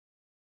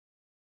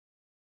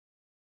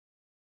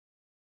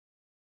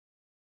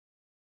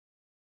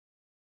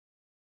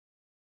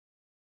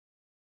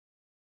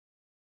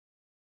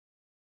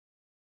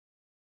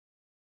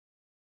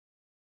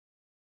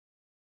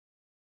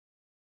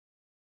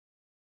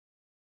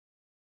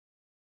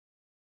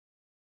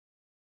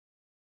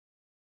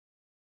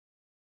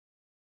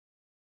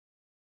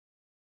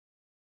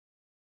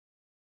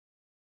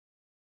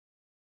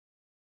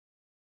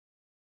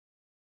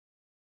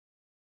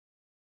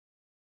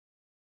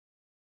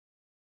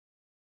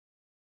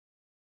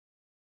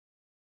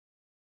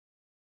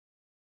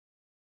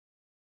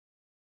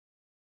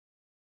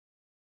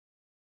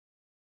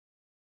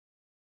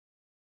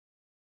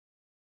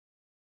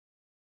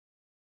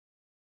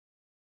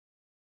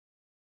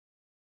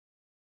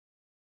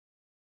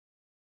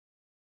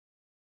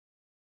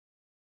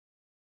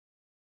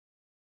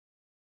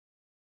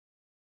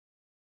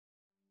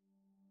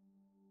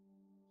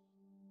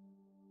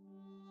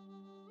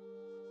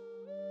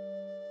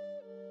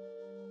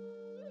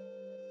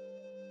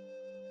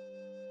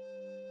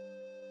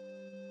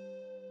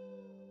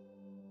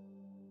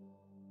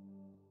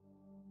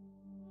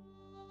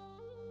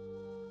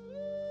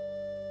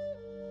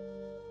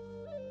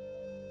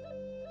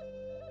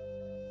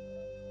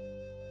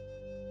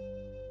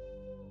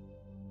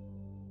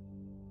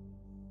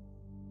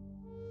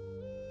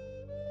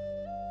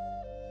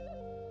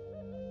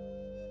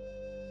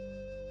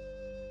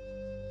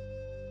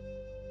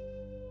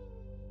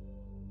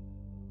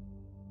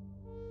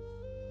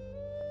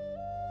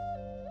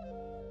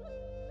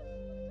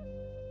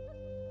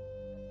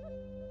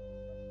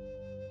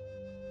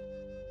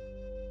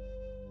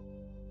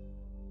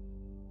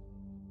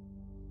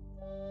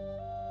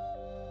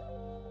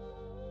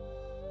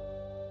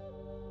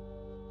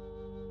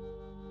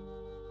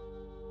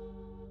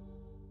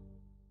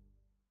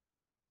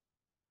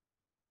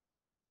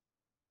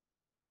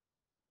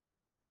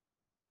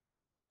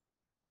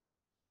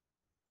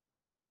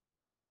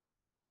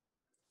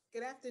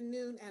Good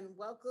afternoon and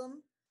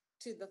welcome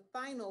to the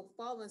final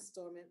fall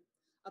installment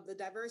of the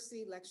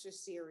Diversity Lecture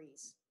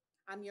Series.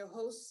 I'm your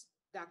host,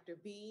 Dr.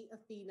 B.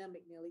 Athena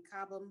McNeely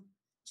Cobham,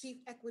 Chief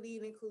Equity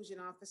and Inclusion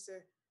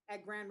Officer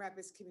at Grand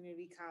Rapids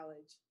Community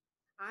College.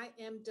 I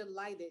am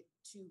delighted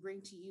to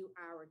bring to you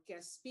our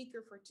guest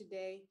speaker for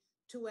today,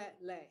 Tuyet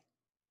Lay.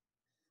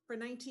 For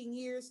 19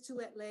 years,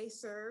 Tuyet Lay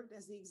served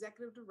as the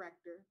Executive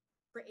Director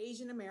for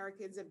Asian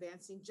Americans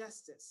Advancing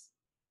Justice,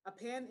 a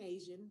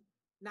Pan-Asian,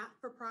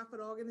 not-for-profit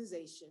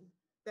organization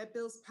that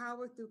builds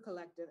power through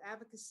collective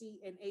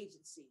advocacy and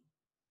agency,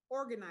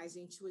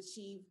 organizing to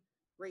achieve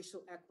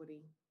racial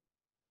equity.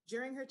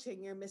 During her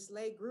tenure, Ms.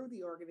 Lay grew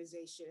the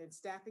organization in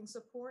staffing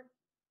support,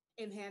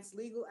 enhanced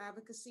legal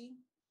advocacy,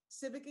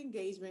 civic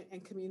engagement,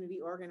 and community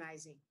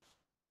organizing.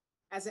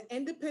 As an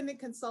independent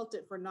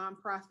consultant for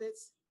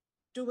nonprofits,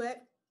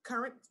 Tuyet's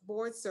current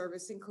board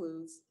service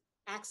includes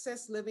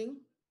Access Living,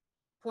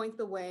 Point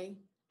the Way,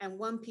 and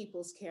One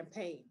People's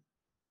Campaign.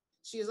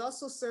 She has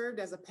also served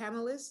as a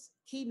panelist,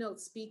 keynote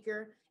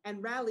speaker,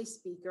 and rally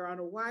speaker on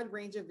a wide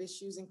range of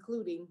issues,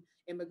 including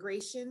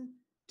immigration,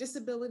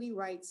 disability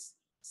rights,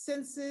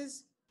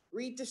 census,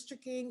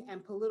 redistricting,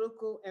 and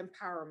political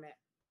empowerment.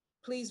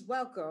 Please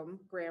welcome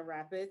Grand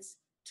Rapids,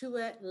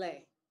 Tuyet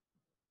Lay.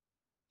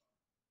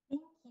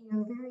 Thank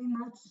you very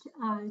much,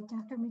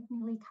 Dr.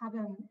 McNeely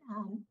Cobham,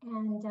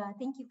 and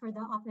thank you for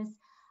the Office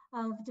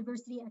of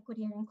Diversity,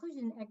 Equity, and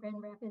Inclusion at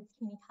Grand Rapids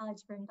Community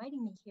College for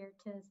inviting me here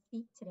to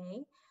speak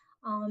today.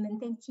 And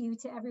thank you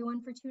to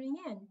everyone for tuning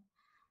in.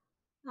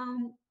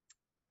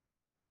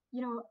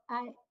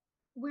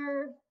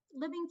 We're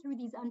living through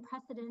these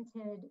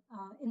unprecedented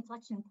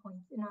inflection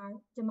points in our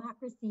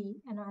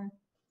democracy and our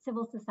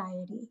civil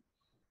society.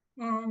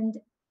 And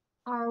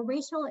our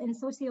racial and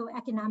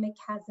socioeconomic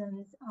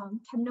chasms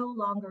can no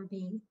longer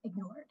be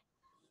ignored.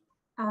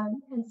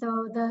 And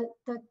so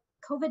the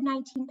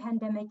COVID-19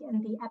 pandemic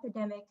and the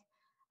epidemic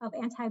of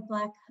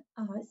anti-Black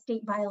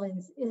state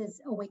violence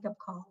is a wake-up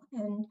call.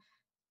 And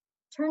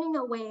turning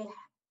away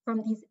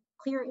from these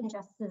clear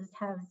injustices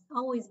has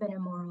always been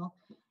immoral,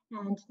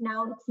 and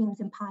now it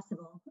seems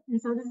impossible. And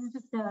so this is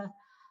just a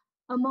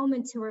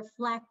moment to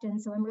reflect,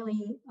 and so I'm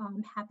really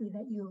happy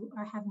that you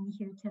are having me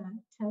here to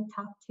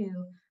talk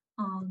to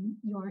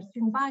your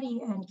student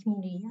body and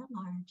community at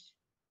large.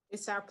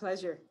 It's our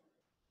pleasure.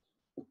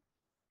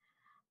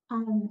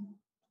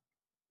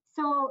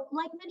 So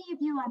like many of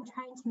you, I'm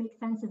trying to make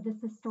sense of this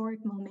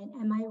historic moment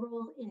and my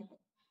role in it.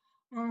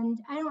 And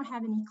I don't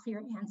have any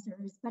clear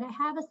answers, but I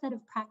have a set of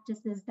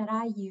practices that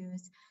I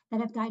use that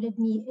have guided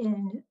me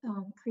in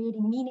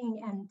creating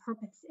meaning and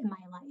purpose in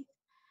my life.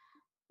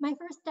 My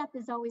first step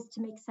is always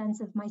to make sense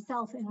of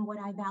myself and what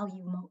I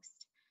value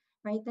most,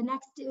 right? The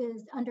next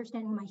is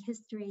understanding my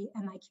history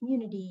and my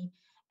community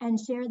and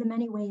share the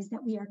many ways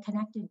that we are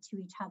connected to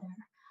each other.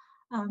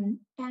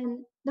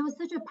 And that was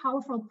such a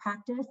powerful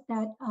practice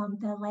that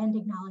the land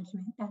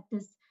acknowledgement that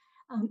this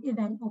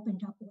event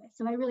opened up with.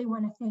 So I really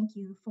want to thank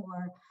you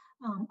for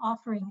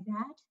offering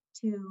that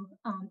to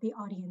the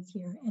audience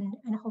here, and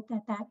I hope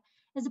that that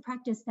is a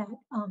practice that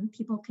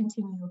people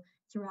continue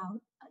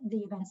throughout the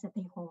events that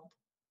they hold.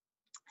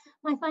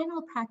 My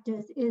final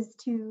practice is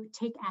to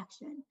take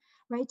action,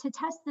 right? To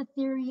test the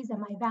theories and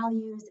my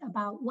values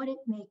about what it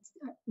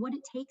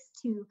takes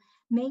to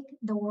make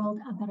the world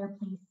a better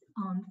place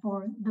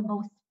for the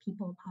most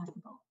people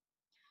possible.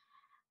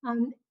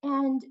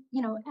 And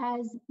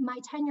as my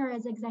tenure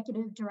as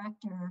executive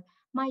director,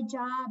 my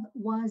job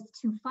was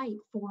to fight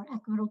for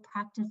equitable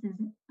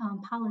practices,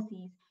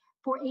 policies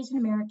for Asian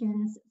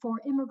Americans,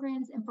 for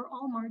immigrants, and for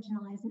all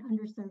marginalized and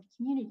underserved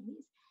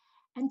communities.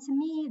 And to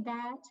me,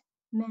 that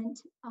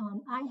meant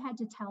I had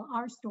to tell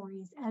our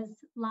stories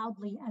as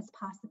loudly as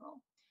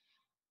possible.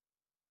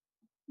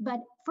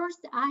 But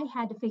first, I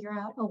had to figure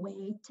out a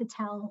way to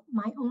tell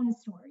my own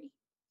story.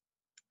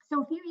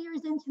 So a few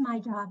years into my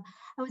job,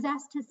 I was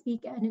asked to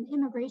speak at an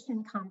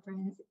immigration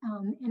conference,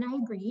 and I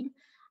agreed.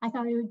 I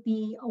thought it would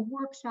be a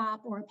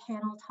workshop or a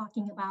panel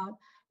talking about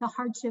the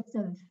hardships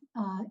of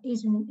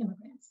Asian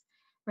immigrants,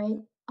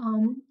 right?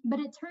 But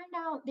it turned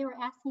out they were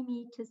asking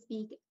me to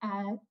speak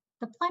at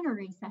the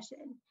plenary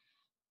session,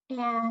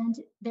 and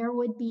there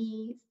would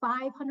be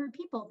 500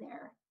 people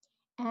there.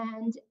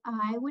 And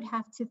I would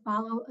have to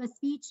follow a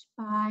speech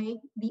by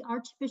the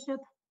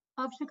Archbishop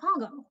of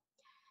Chicago.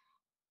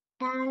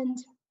 And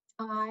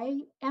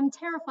I am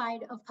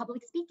terrified of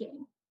public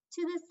speaking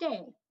to this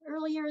day.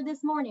 Earlier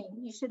this morning,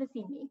 you should have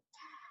seen me.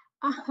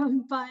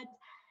 But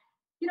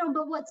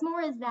what's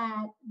more is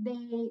that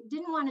they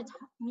didn't want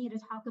me to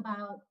talk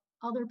about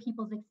other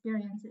people's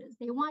experiences.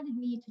 They wanted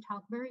me to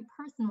talk very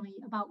personally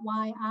about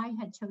why I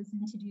had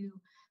chosen to do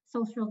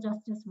social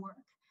justice work,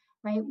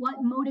 right?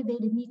 What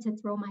motivated me to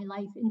throw my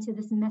life into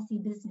this messy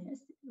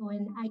business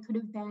when I could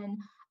have been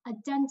a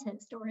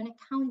dentist or an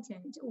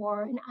accountant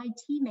or an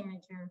IT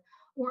manager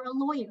or a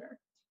lawyer,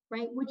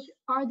 right? Which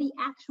are the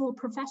actual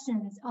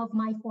professions of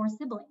my 4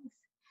 siblings.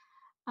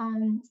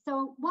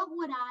 So what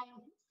would I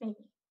say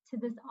to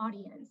this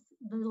audience,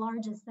 the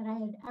largest that I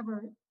had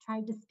ever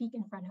tried to speak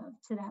in front of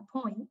to that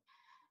point?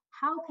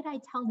 how could I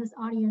tell this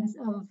audience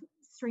of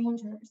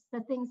strangers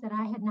the things that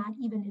I had not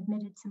even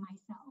admitted to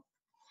myself?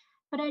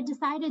 But I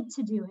decided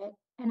to do it,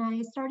 and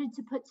I started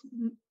to put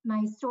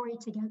my story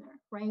together,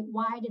 right?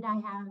 Why did I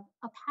have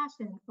a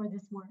passion for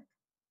this work?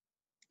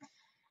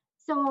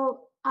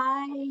 So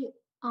I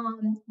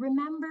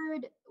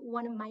remembered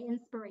one of my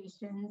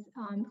inspirations,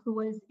 who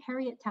was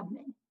Harriet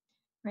Tubman,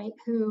 right?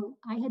 Who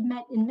I had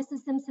met in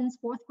Mrs. Simpson's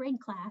 4th grade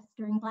class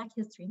during Black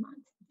History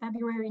Month,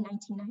 February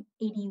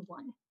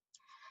 1981.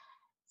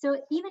 So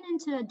even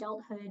into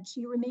adulthood,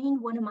 she remained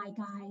one of my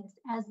guides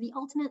as the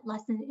ultimate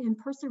lesson in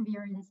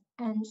perseverance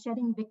and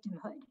shedding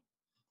victimhood,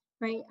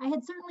 right? I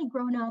had certainly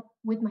grown up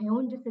with my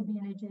own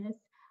disadvantages.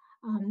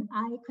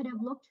 I could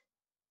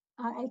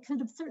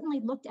have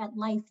certainly looked at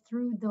life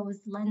through those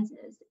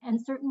lenses,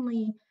 and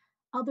certainly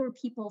other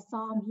people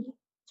saw me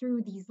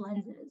through these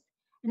lenses.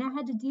 And I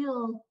had to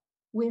deal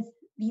with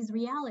these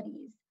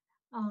realities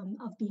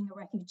of being a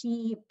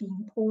refugee, of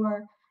being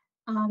poor,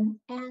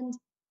 and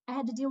I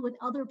had to deal with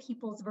other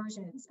people's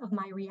versions of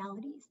my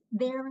realities,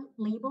 their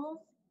labels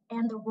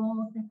and the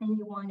roles that they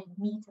wanted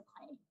me to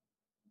play.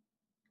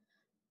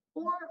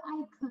 Or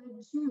I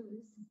could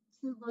choose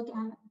to look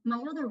at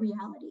my other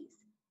realities.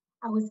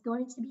 I was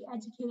going to be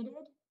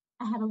educated.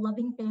 I had a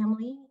loving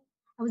family.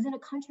 I was in a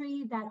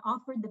country that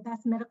offered the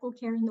best medical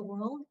care in the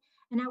world,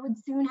 and I would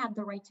soon have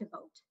the right to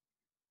vote,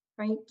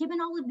 right?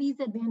 Given all of these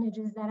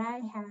advantages that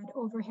I had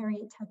over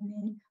Harriet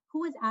Tubman,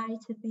 who was I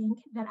to think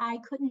that I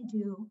couldn't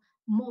do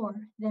more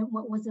than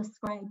what was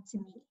ascribed to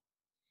me?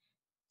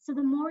 So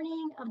the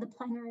morning of the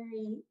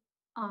plenary,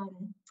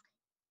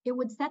 it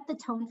would set the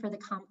tone for the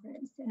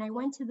conference. And I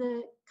went to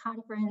the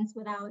conference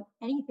without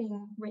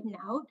anything written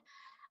out.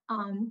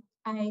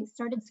 I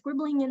started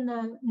scribbling in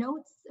the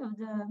notes of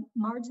the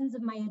margins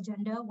of my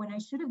agenda when I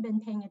should have been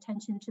paying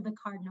attention to the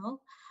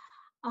cardinal.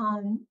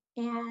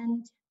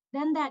 And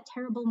then that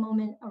terrible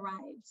moment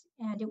arrived,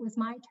 and it was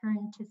my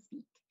turn to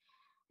speak.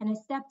 And I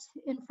stepped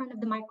in front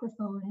of the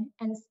microphone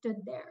and stood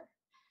there,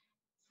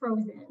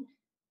 frozen.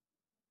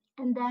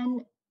 And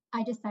then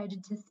I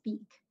decided to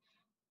speak.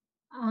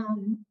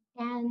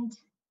 And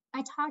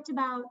I talked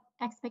about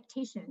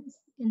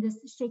expectations in this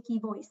shaky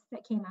voice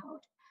that came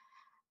out.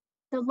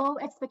 The low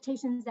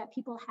expectations that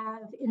people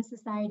have in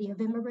society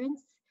of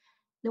immigrants,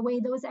 the way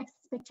those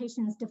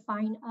expectations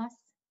define us,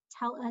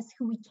 tell us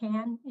who we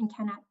can and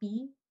cannot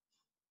be,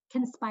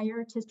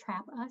 conspire to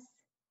trap us.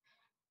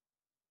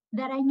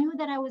 That I knew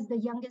that I was the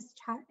youngest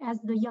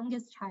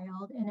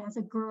child, and as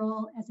a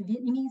girl, as a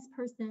Vietnamese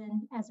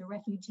person, as a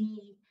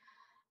refugee,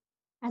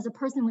 as a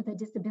person with a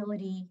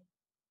disability,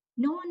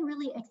 no one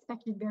really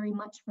expected very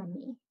much from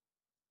me.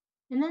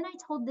 And then I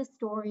told this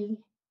story,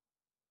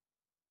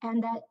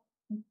 and that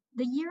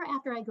the year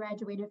after I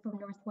graduated from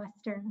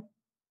Northwestern,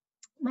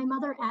 my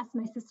mother asked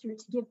my sister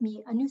to give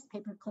me a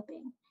newspaper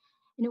clipping,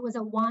 and it was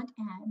a want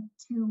ad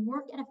to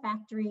work at a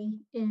factory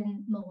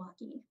in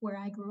Milwaukee, where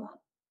I grew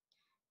up.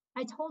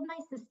 I told my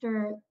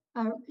sister,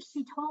 my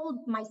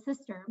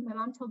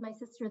mom told my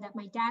sister that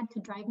my dad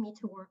could drive me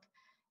to work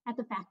at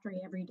the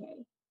factory every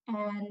day.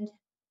 And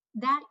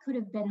that could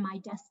have been my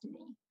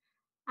destiny.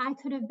 I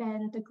could have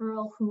been the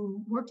girl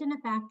who worked in a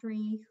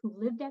factory, who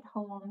lived at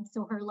home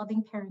so her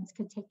loving parents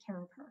could take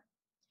care of her.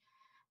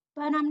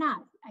 But I'm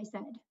not, I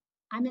said.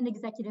 I'm an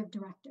executive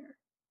director.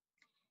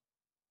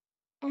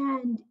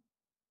 And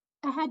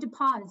I had to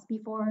pause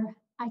before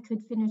I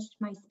could finish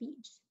my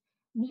speech,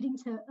 needing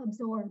to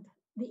absorb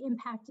the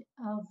impact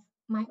of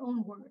my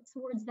own words,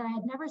 words that I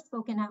had never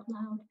spoken out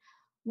loud,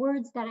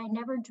 words that I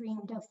never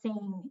dreamed of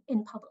saying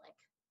in public.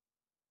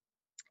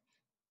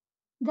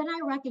 Then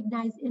I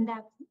recognized in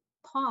that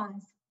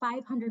pause,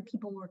 500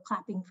 people were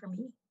clapping for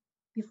me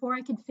before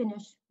I could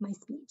finish my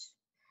speech.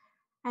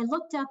 I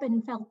looked up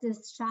and felt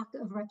this shock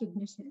of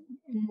recognition.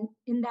 And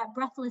in that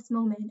breathless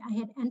moment, I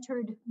had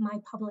entered my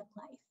public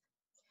life.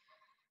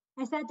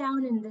 I sat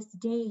down in this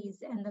daze,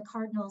 and the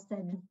cardinal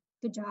said,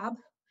 "Good job."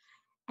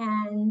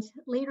 And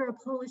later a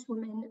Polish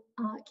woman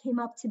came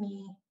up to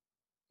me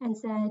and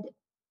said,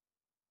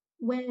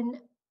 "When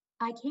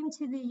I came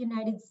to the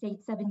United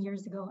States 7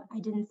 years ago, I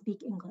didn't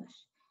speak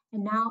English.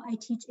 And now I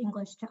teach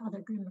English to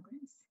other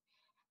immigrants."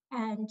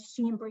 And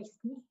she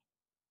embraced me.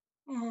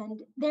 And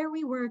there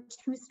we were,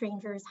 two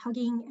strangers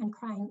hugging and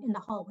crying in the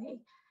hallway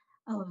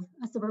of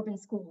a suburban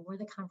school where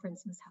the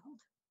conference was held.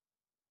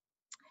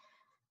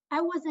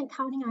 I wasn't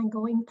counting on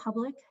going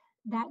public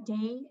that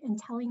day and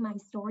telling my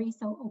story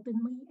so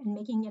openly and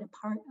making it a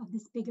part of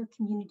this bigger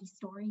community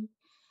story.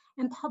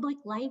 And public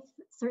life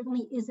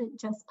certainly isn't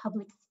just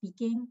public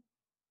speaking.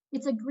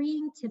 It's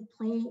agreeing to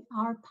play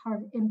our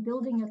part in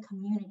building a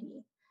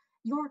community,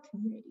 your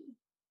community.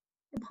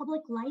 And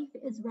public life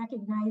is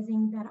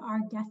recognizing that our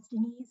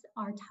destinies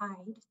are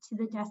tied to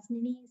the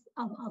destinies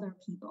of other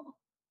people.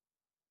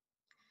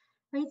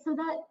 Right, so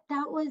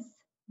that was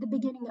the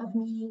beginning of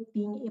me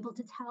being able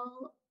to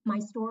tell my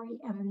story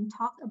and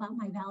talk about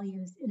my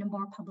values in a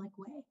more public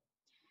way.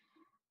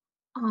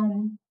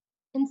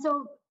 And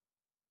so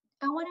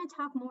I want to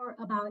talk more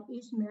about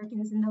Asian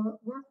Americans and the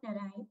work that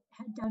I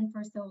had done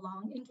for so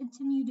long and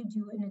continue to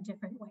do in a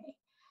different way.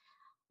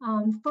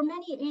 For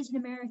many Asian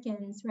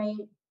Americans,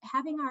 right,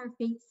 having our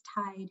fates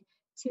tied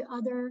to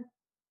other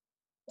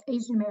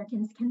Asian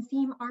Americans can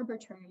seem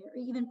arbitrary or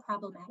even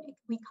problematic.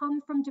 We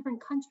come from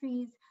different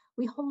countries.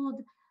 We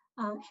hold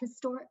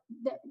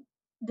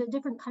the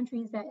different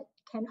countries that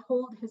can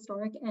hold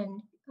historic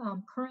and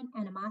current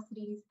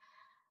animosities.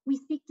 We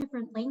speak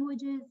different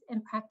languages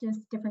and practice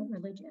different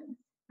religions,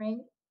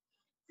 right?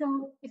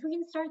 So if we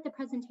can start the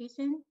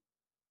presentation.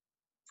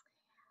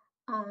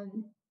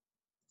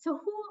 So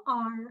who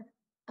are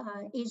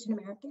Asian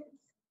Americans?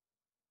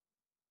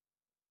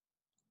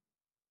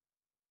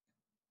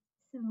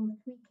 So if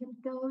we can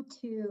go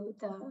to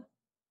the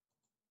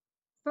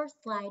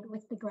first slide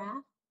with the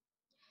graph.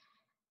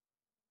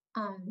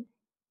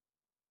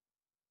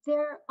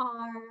 There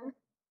are,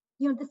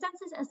 the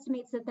census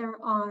estimates that there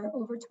are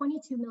over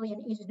 22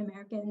 million Asian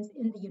Americans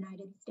in the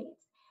United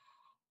States.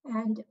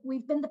 And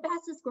we've been the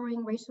fastest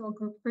growing racial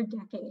group for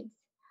decades.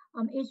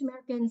 Asian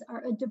Americans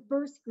are a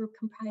diverse group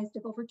comprised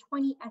of over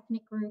 20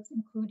 ethnic groups,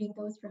 including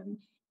those from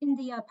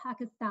India,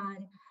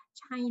 Pakistan,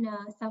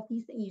 China,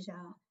 Southeast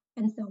Asia,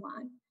 and so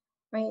on,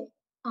 right?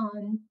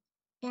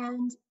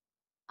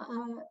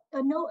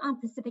 A note on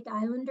Pacific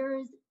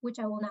Islanders, which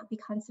I will not be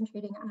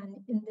concentrating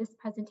on in this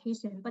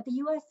presentation, but the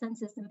US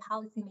Census and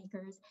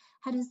policymakers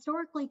had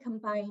historically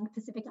combined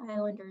Pacific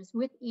Islanders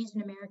with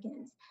Asian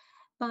Americans,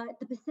 but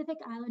the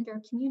Pacific Islander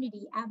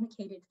community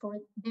advocated for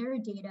their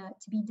data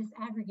to be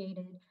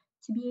disaggregated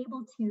to be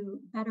able to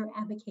better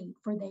advocate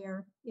for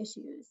their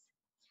issues.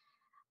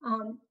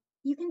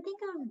 You can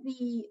think of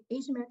the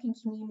Asian American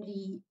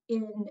community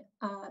in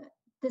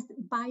this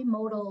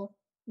bimodal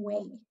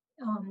way,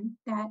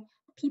 that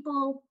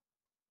people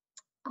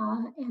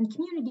and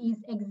communities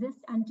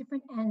exist on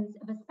different ends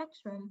of a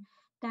spectrum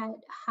that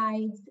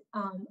hides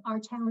our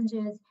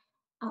challenges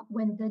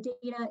when the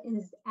data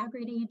is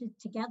aggregated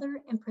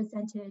together and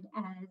presented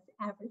as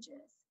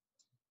averages,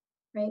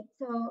 right?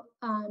 So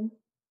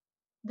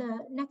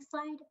the next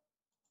slide.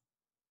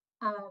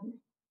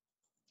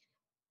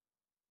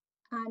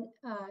 On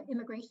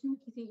immigration,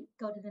 if you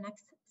go to the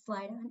next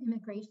slide on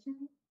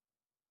immigration.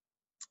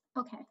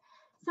 Okay,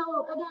 so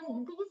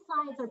again, these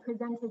slides are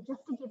presented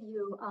just to give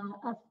you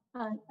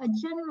a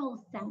general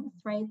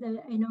sense, right?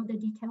 I know the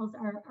details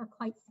are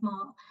quite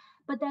small,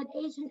 but that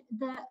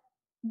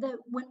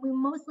when we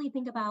mostly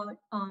think about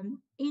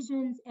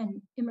Asians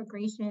and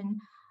immigration,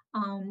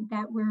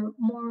 that we're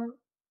more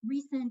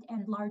recent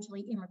and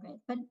largely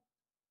immigrant, but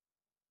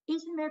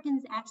Asian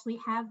Americans actually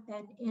have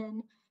been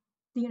in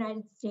the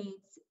United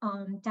States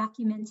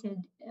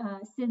documented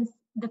since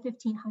the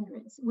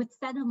 1500s, with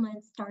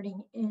settlements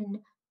starting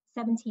in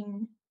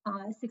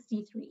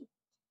 1763,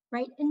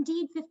 right?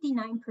 Indeed,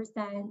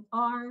 59%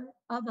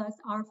 of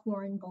us are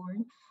foreign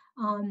born,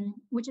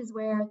 which is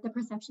where the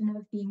perception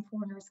of being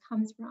foreigners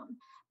comes from.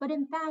 But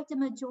in fact, a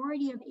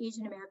majority of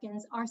Asian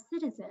Americans are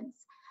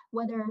citizens,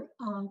 whether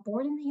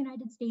born in the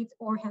United States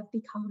or have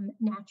become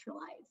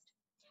naturalized.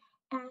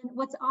 And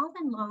what's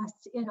often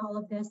lost in all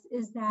of this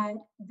is that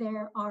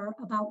there are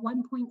about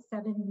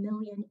 1.7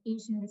 million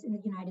Asians in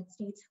the United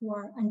States who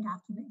are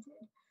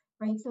undocumented,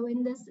 right? So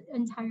in this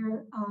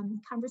entire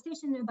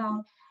conversation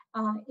about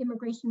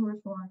immigration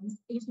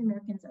reforms, Asian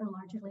Americans are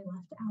largely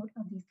left out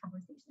of these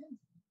conversations.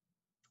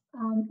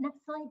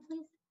 Next slide,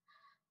 please.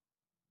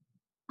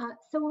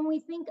 So when we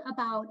think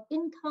about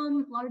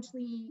income,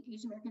 largely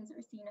Asian Americans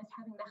are seen as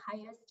having the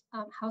highest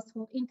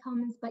household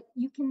incomes, but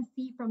you can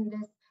see from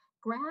this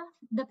graph,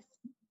 the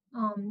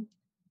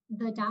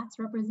dots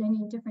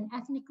representing different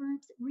ethnic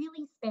groups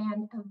really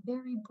span a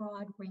very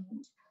broad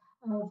range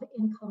of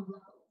income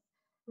levels,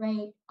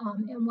 right?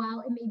 And while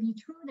it may be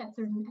true that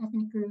certain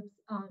ethnic groups,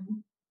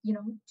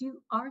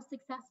 are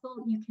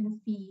successful, you can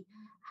see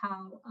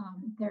how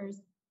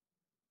there's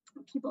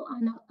people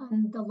on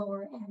the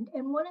lower end.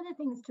 And one of the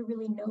things to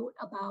really note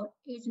about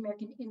Asian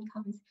American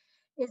incomes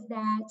is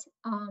that,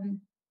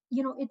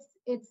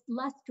 it's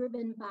less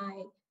driven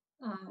by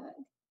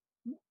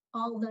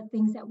all the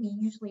things that we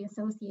usually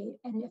associate.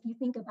 And if you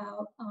think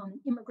about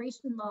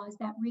immigration laws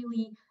that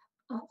really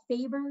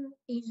favor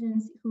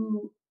Asians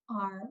who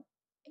are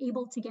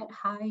able to get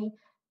high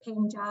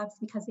paying jobs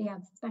because they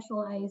have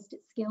specialized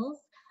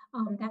skills,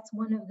 that's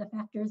one of the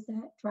factors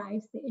that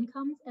drives the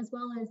incomes, as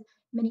well as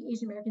many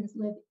Asian Americans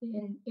live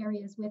in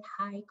areas with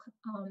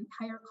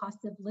higher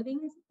costs of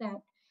living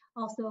that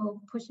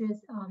also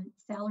pushes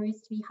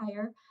salaries to be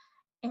higher.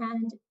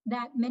 And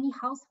that many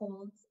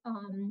households'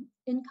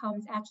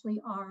 incomes actually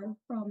are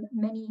from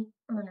many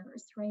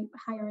earners, right?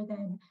 Higher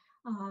than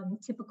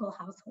typical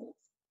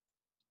households.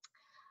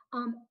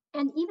 And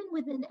even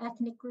within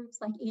ethnic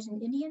groups like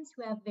Asian Indians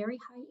who have very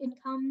high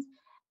incomes,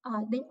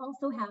 they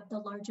also have the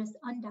largest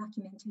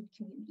undocumented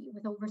community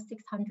with over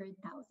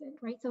 600,000,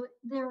 right? So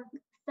there are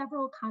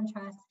several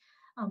contrasts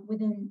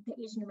within the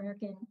Asian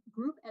American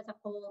group as a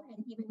whole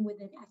and even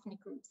within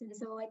ethnic groups. And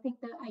so I think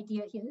the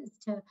idea here is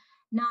to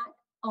not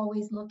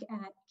always look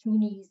at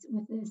communities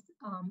with this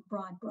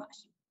broad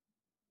brush.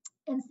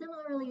 And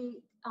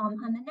similarly, on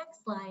the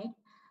next slide,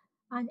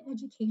 on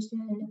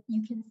education,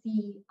 you can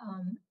see,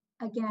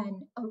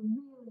 again, a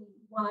really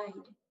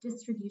wide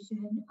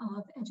distribution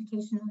of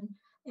educational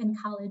and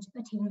college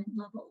attainment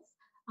levels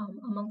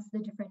amongst the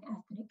different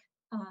ethnic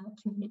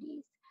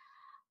communities.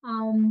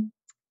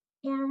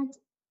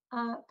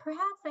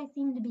 Perhaps I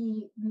seem to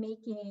be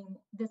making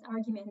this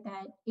argument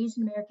that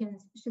Asian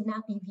Americans should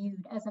not be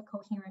viewed as a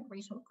coherent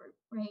racial group,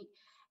 right?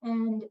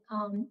 And,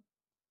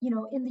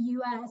 in the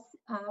US,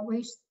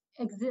 race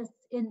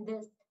exists in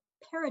this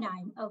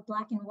paradigm of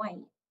Black and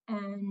white,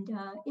 and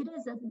it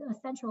is a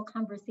central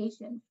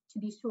conversation, to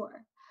be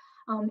sure.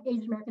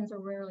 Asian Americans are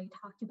rarely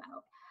talked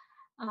about.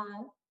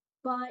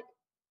 But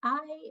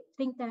I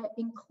think that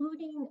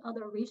including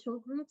other racial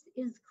groups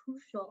is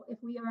crucial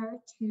if we are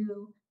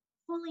to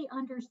fully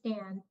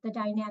understand the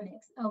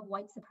dynamics of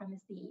white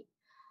supremacy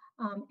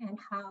and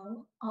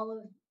how all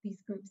of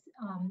these groups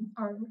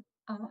are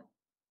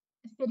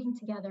fitting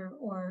together,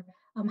 or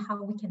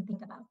how we can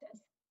think about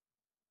this.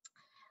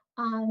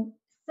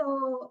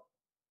 So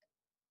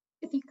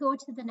if you go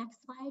to the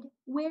next slide,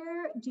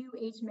 where do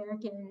Asian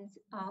Americans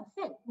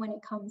fit when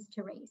it comes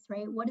to race,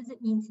 right? What does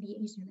it mean to be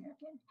Asian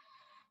American?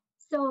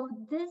 So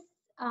this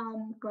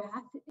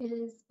graph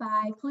is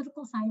by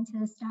political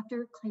scientist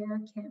Dr. Claire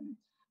Kim,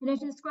 and it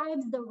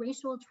describes the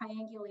racial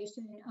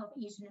triangulation of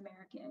Asian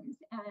Americans,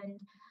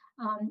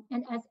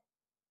 and as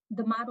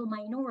the model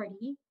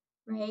minority,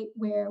 right,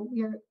 where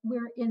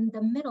we're in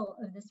the middle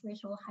of this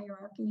racial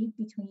hierarchy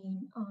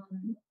between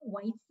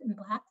whites and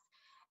Blacks,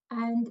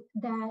 and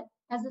that,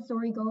 as the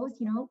story goes,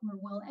 we're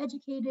well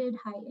educated,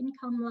 high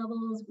income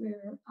levels,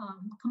 we're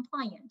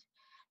compliant.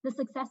 The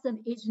success of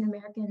Asian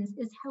Americans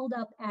is held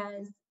up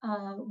as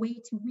a way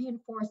to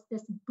reinforce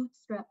this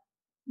bootstrap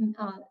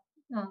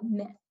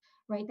myth,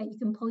 right? That you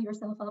can pull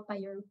yourself up by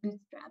your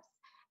bootstraps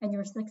and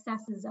your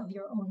successes of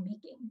your own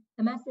making.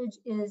 The message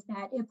is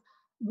that if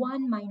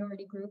one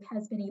minority group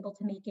has been able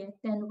to make it,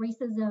 then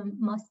racism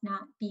must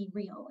not be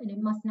real and it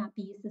must not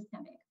be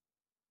systemic.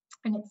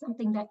 And it's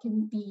something that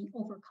can be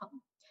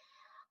overcome.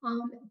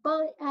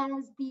 But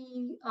as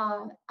the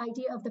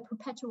idea of the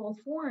perpetual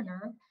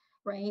foreigner,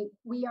 right,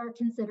 we are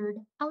considered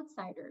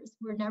outsiders.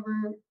 We're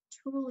never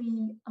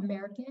truly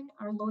American.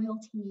 Our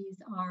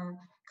loyalties are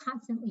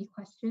constantly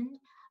questioned.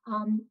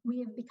 We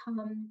have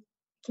become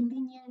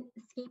convenient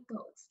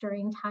scapegoats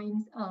during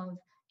times of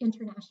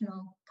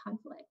international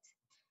conflict,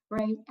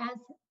 right? As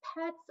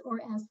pets or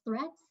as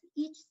threats,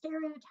 each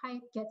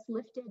stereotype gets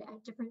lifted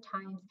at different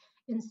times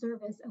in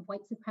service of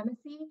white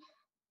supremacy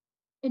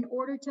in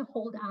order to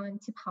hold on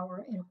to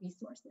power and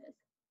resources.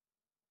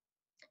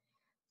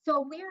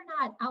 So we're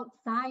not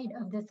outside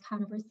of this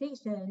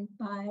conversation,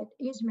 but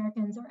Asian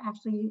Americans are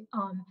actually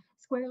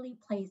squarely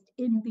placed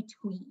in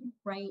between,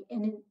 right?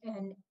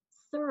 And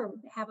serve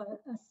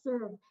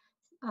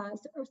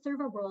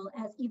a role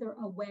as either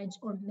a wedge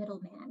or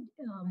middleman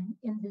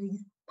in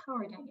these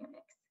power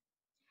dynamics.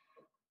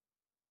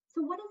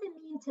 So what does it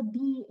mean to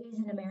be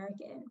Asian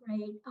American,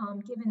 right?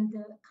 Given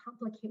the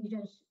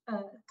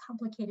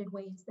complicated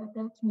ways that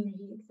the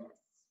community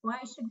exists. Why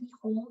should we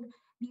hold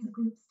these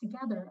groups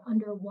together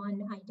under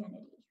one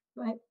identity,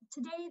 right?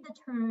 Today, the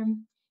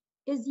term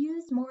is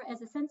used more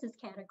as a census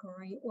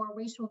category or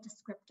racial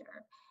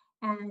descriptor.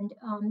 And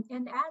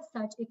as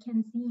such, it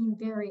can seem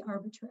very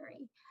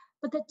arbitrary.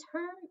 But the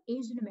term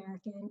Asian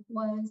American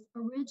was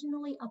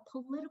originally a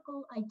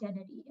political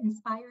identity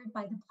inspired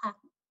by the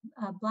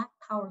Black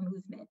Power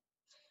movement.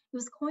 It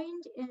was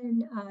coined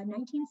in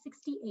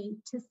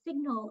 1968 to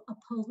signal a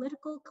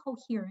political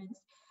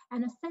coherence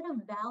and a set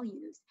of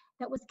values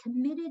that was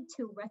committed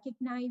to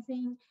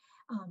recognizing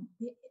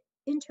the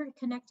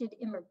interconnected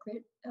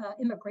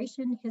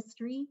immigration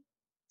history,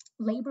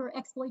 labor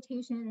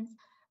exploitations,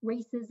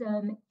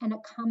 racism, and a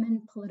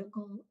common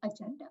political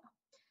agenda,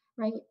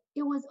 right?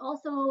 It was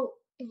also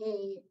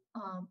a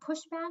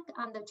pushback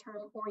on the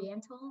term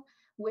Oriental,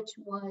 which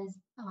was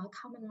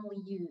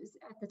commonly used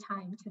at the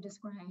time to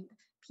describe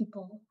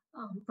people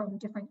from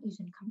different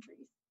Asian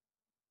countries.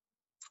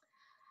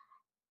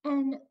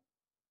 And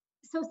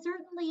so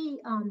certainly,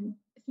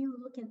 if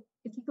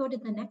you go to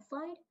the next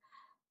slide.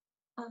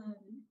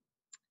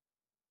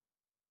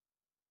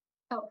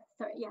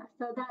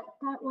 So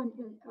that one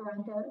is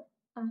around the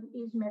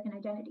Asian American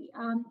identity.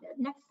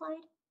 Next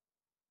slide.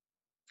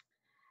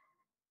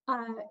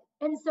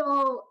 And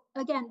so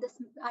again, this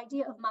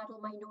idea of model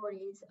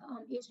minorities,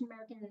 Asian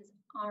Americans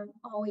aren't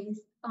always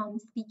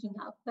speaking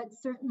up, but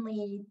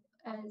certainly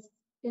as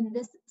in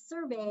this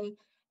survey,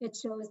 it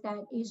shows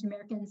that Asian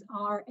Americans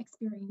are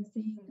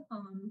experiencing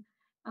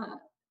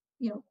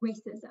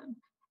racism,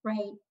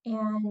 right?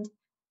 And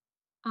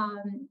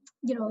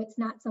it's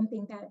not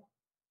something that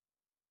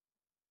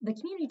the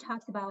community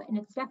talks about, and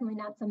it's definitely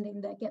not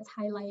something that gets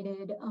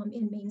highlighted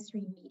in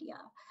mainstream media.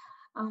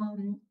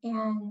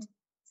 And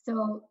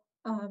so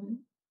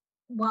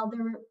while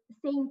they're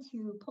saying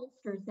to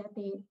pollsters that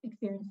they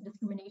experience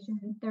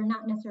discrimination, they're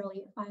not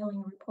necessarily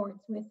filing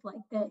reports with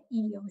like the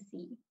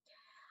EEOC.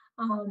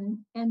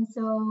 And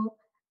so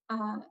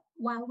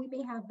while we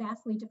may have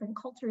vastly different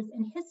cultures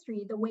and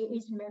history, the way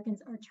Asian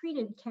Americans are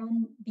treated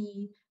can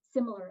be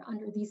similar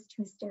under these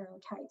two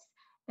stereotypes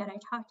that I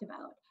talked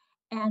about.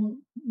 And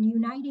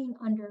uniting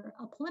under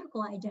a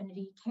political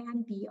identity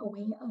can be a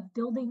way of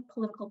building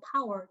political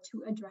power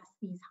to address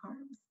these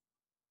harms.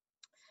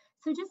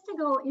 So just to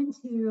go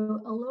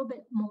into a little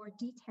bit more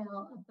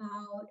detail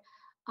about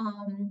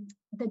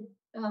the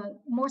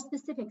more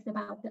specifics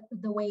about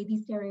the way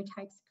these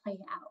stereotypes play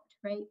out,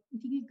 right?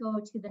 If you could go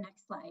to the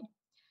next slide.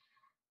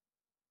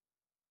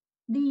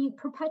 The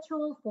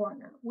perpetual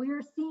foreigner,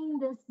 we're seeing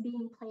this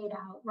being played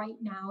out right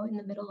now in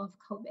the middle of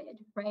COVID,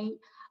 right?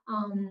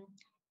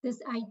 This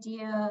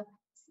idea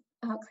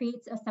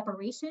creates a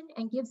separation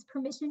and gives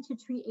permission to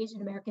treat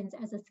Asian Americans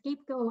as a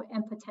scapegoat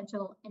and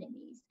potential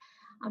enemies.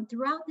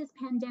 Throughout this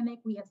pandemic,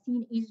 we have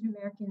seen Asian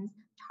Americans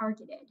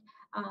targeted.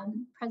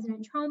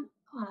 President Trump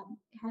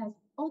has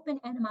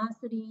open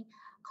animosity,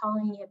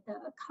 calling it the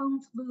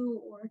Kung flu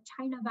or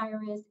China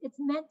virus. It's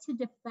meant to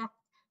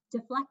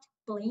deflect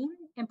blame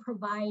and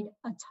provide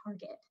a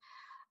target.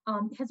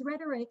 His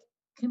rhetoric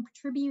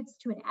contributes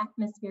to an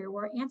atmosphere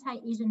where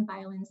anti-Asian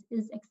violence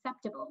is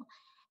acceptable.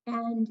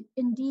 And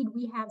indeed,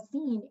 we have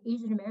seen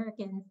Asian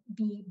Americans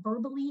be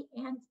verbally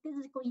and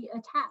physically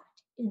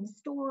attacked in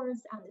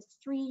stores, on the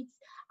streets,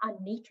 on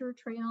nature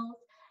trails,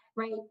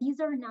 right? These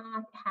are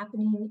not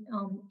happening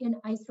in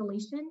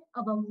isolation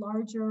of a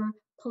larger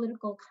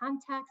political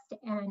context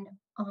and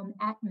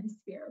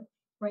atmosphere,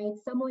 right?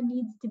 Someone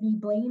needs to be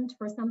blamed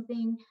for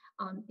something.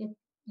 If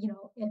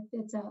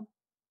it's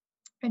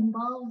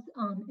involves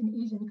an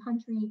Asian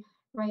country,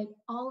 right?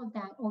 All of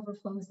that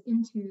overflows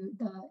into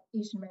the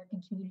Asian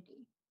American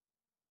community.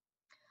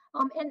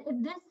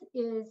 And this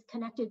is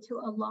connected to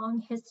a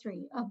long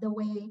history of the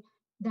way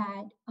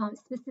that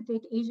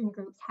specific Asian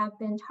groups have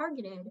been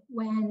targeted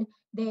when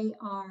they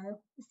are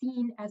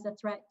seen as a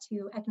threat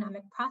to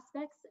economic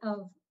prospects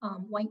of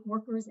white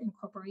workers and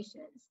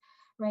corporations,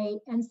 right?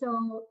 And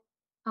so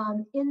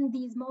in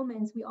these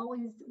moments, we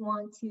always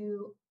want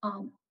to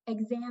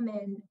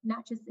examine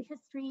not just the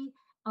history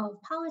of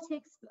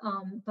politics,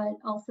 but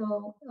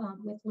also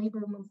with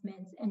labor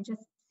movements and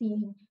just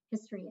seeing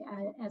history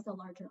as a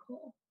larger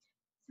whole.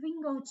 So we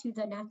can go to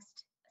the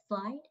next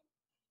slide.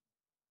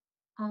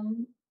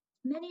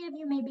 Many of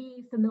you may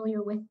be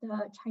familiar with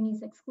the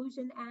Chinese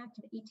Exclusion Act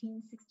of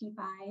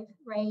 1865,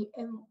 right?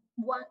 And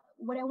what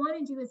I want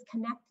to do is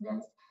connect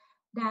this,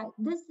 that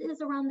this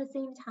is around the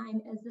same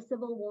time as the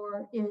Civil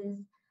War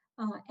is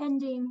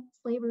ending,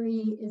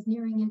 slavery is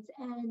nearing its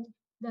end.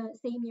 The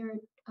same year,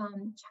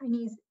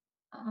 Chinese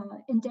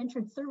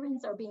indentured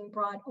servants are being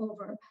brought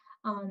over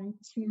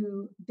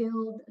to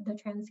build the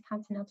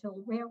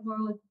Transcontinental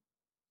Railroad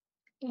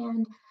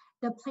and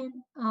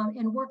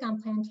and work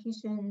on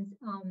plantations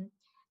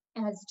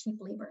as cheap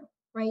labor,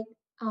 right?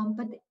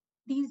 But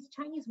these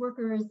Chinese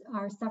workers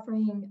are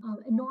suffering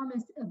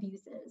enormous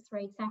abuses,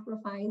 right?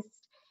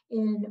 Sacrificed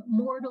in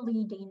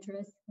mortally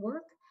dangerous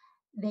work.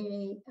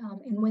 They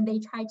and when they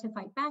try to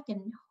fight back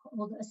and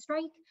hold a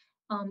strike,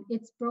 the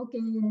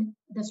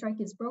strike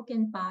is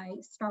broken by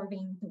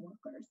starving the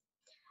workers.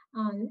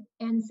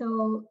 And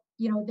so,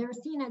 they're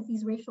seen as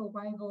these racial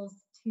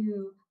rivals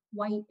to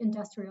white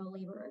industrial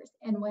laborers.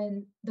 And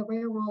when the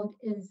railroad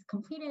is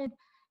completed,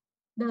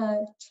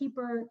 the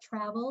cheaper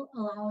travel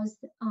allows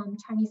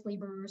Chinese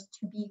laborers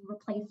to be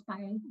replaced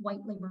by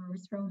white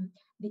laborers from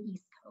the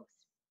East Coast.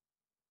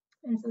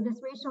 And so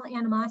this racial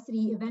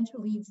animosity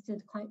eventually leads to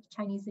the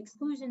Chinese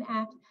Exclusion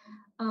Act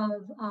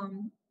of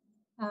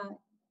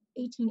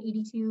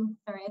 1882.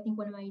 Sorry, I think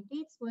one of my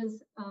dates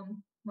was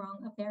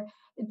wrong up there.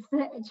 It's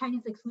the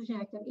Chinese Exclusion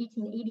Act of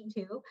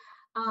 1882.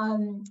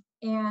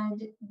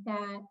 And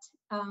that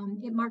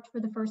it marked for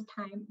the first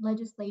time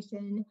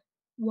legislation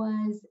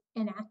was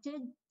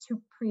enacted to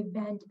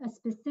prevent a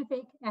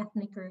specific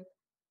ethnic group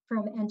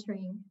from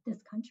entering this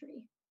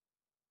country.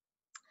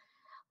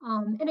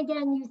 And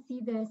again, you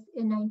see this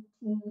in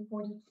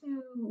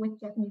 1942 with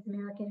Japanese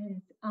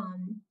Americans,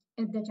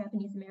 the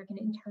Japanese American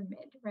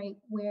internment, right?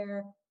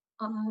 Where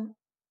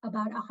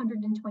about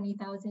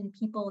 120,000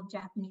 people of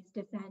Japanese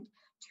descent,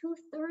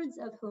 2/3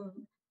 of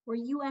whom were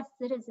US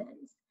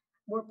citizens,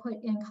 were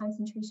put in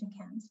concentration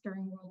camps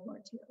during World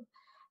War II.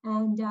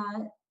 And,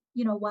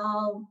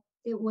 while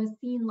it was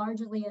seen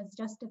largely as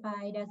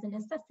justified as a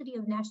necessity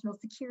of national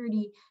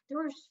security, there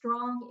were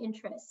strong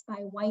interests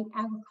by white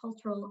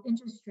agricultural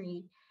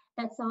industry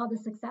that saw the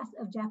success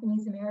of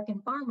Japanese American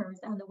farmers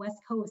on the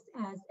West Coast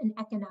as an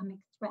economic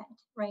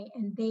threat, right?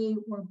 And they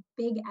were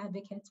big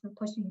advocates for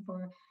pushing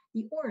for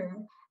the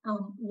order.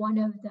 One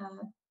of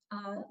the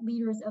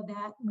leaders of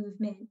that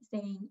movement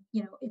saying,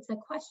 it's a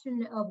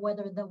question of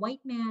whether the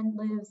white man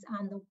lives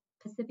on the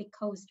Pacific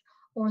coast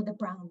or the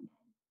brown man,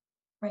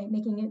 right?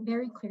 Making it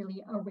very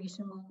clearly a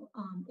racial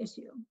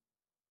issue.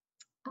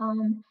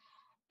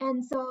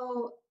 And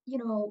so,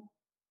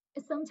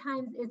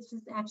 sometimes it's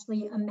just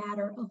actually a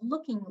matter of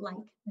looking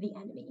like the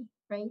enemy,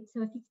 right?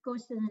 So if you go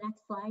to the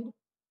next slide.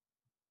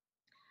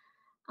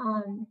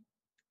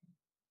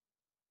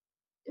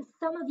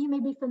 Some of you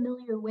may be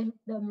familiar with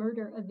the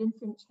murder of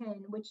Vincent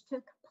Chin, which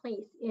took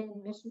place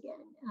in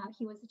Michigan.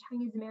 He was a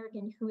Chinese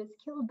American who was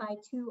killed by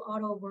 2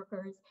 auto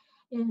workers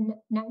in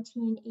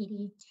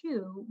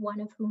 1982, one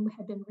of whom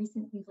had been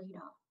recently laid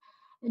off.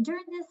 And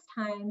during this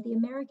time, the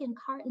American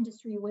car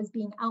industry was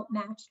being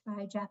outmatched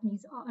by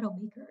Japanese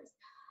automakers.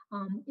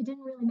 It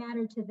didn't really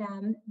matter to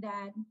them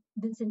that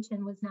Vincent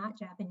Chin was not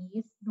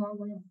Japanese,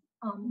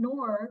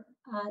 nor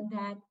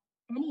that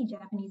any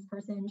Japanese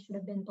person should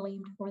have been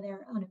blamed for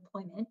their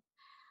unemployment.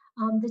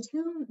 The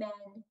two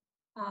men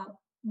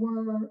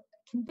were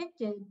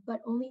convicted,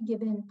 but only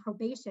given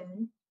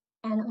probation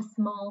and a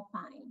small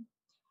fine.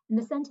 And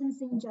the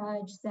sentencing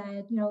judge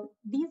said,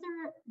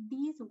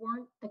 these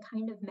weren't the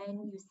kind of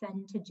men you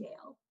send to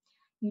jail.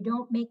 You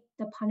don't make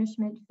the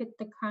punishment fit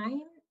the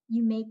crime,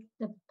 you make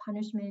the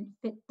punishment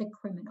fit the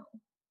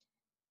criminal,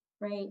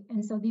 right?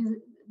 And so this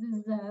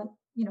is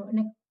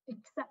an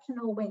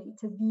exceptional way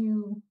to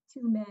view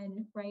two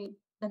men, right?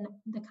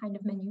 The kind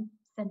of men you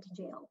send to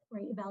jail,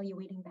 right?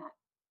 Evaluating that.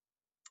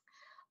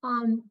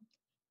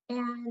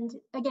 And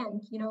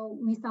again,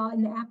 we saw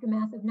in the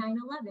aftermath of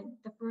 9/11,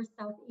 the first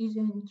South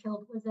Asian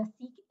killed was a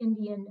Sikh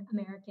Indian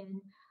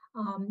American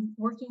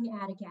working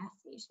at a gas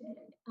station.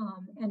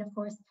 And of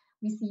course,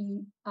 we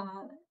see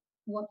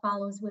what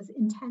follows was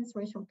intense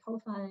racial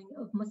profiling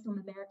of Muslim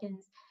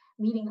Americans,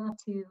 leading up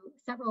to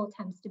several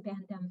attempts to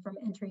ban them from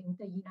entering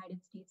the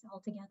United States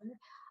altogether.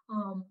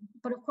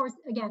 But of course,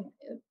 again,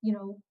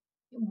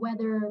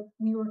 whether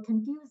we were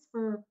confused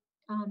for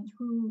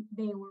who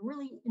they were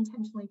really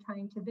intentionally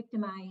trying to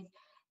victimize,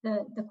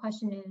 the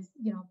question is,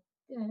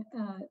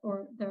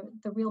 or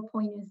the real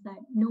point is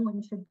that no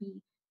one should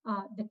be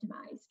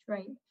victimized,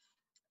 right?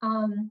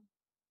 And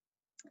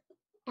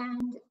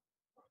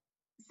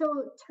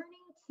so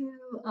turning to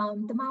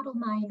the model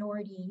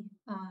minority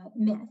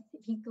myth,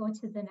 if you go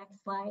to the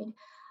next slide,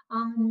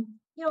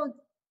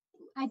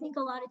 I think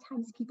a lot of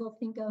times people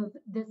think of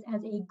this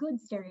as a good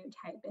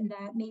stereotype and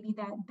that maybe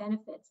that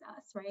benefits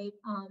us, right?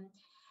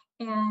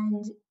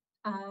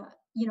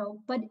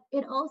 But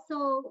it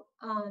also,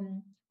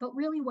 but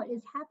really what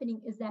is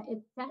happening is that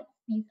it sets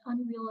these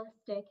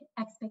unrealistic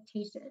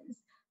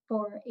expectations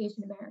for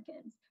Asian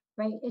Americans,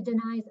 right? It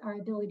denies our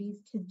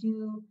abilities to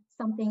do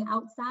something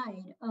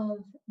outside of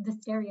the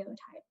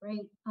stereotype,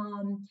 right?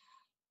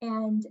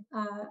 And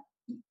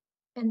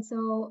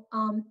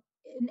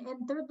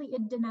thirdly,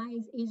 it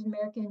denies Asian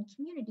American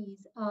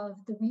communities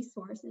of the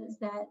resources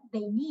that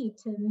they need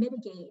to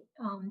mitigate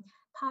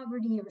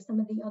poverty or some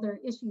of the other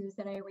issues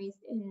that I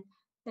raised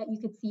that you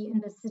could see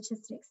in the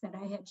statistics that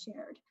I had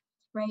shared,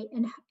 right?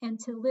 And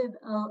to live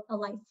a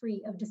life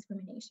free of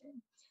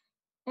discrimination.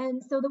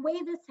 And so the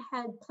way this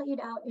had played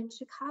out in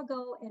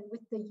Chicago and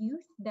with the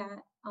youth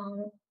that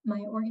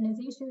my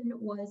organization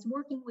was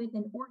working with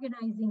and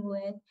organizing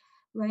with,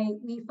 right,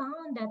 we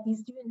found that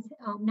these students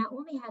not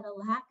only had a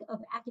lack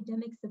of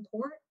academic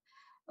support,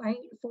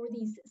 right, for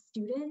these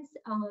students,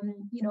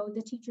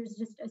 the teachers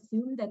just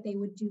assumed that they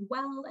would do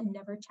well and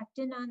never checked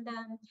in on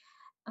them.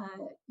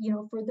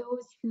 For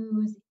those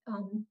whose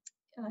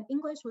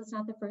English was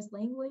not the first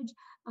language,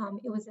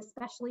 it was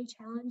especially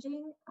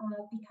challenging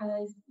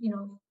because,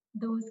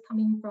 those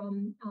coming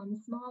from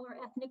smaller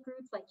ethnic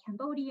groups like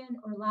Cambodian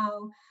or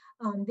Lao,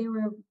 they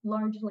were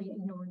largely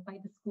ignored by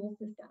the school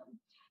system.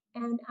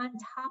 And on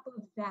top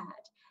of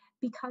that,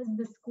 because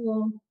the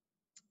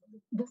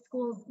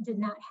schools did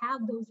not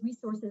have those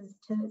resources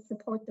to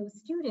support those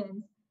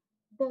students,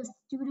 the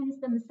students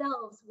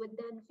themselves would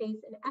then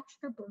face an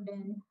extra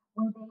burden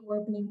where they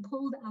were being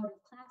pulled out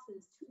of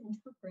classes to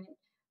interpret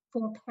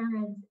for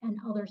parents and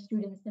other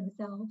students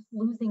themselves,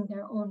 losing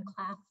their own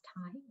class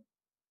time.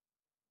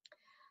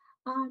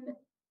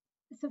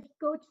 So if you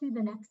go to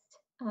the next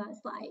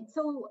slide.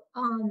 So,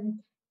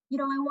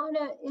 I want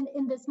to,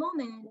 in this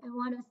moment, I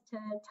want us to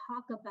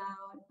talk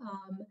about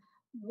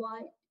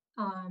what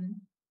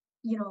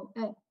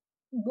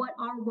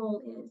our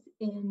role is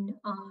in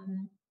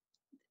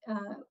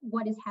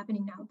what is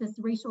happening now, this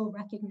racial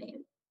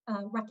reckoning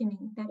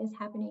that is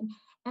happening.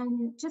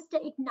 And just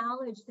to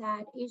acknowledge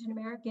that Asian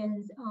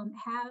Americans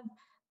have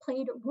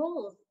played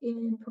roles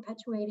in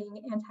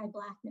perpetuating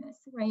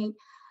anti-Blackness, right?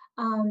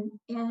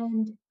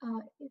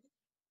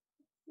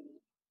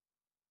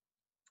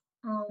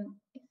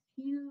 If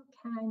you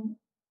can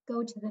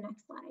go to the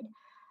next slide.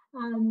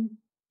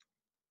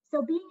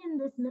 So being in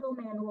this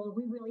middleman role,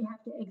 we really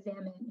have to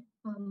examine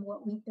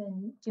what we've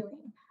been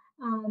doing.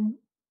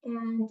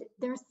 And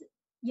there's,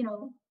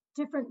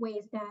 different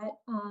ways that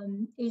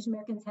Asian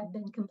Americans have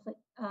been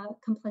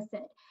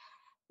complicit.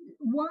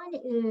 One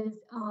is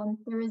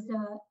there is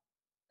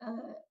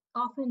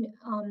often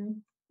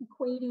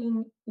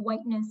equating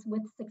whiteness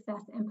with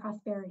success and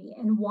prosperity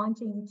and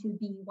wanting to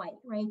be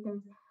white, right?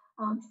 There's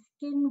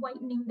skin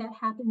whitening that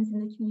happens in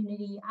the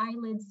community,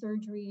 eyelid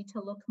surgery to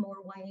look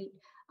more white,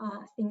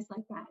 things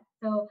like that.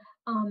 So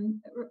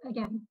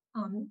again,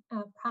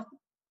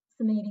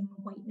 approximating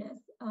whiteness.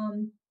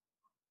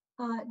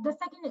 The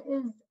second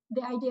is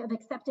the idea of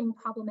accepting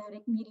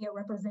problematic media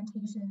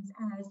representations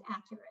as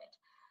accurate,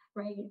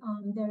 right?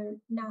 They're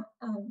not,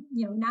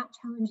 not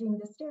challenging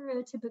the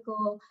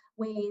stereotypical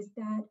ways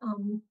that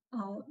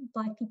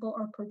Black people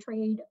are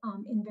portrayed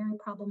in very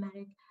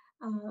problematic,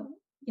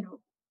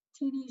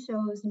 TV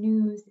shows,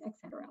 news,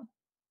 etc.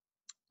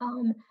 A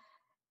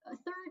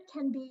third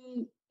can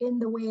be in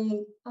the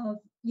way of,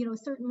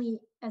 certainly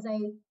as I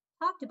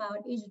talked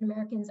about, Asian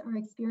Americans are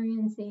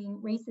experiencing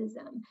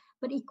racism,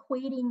 but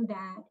equating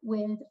that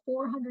with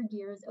 400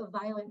 years of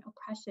violent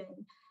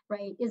oppression,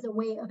 right, is a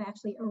way of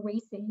actually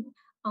erasing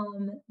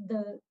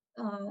the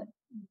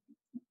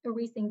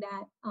erasing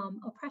that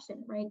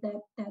oppression, right?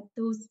 That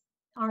those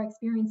our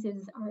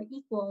experiences are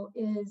equal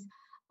is,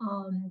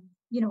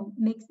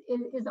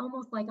 is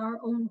almost like our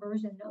own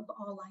version of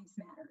all lives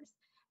matters,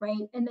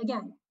 right? And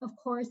again, of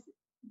course,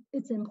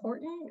 it's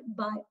important,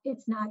 but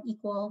it's not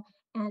equal.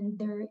 And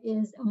there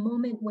is a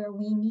moment where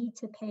we need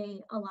to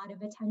pay a lot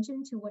of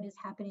attention to what is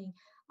happening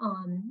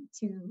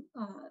to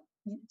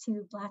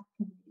Black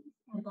communities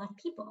and Black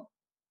people.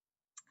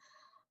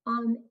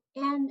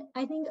 And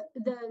I think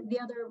the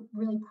other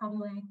really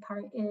problematic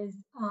part is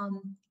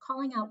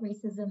calling out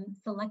racism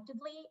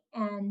selectively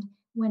and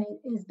when it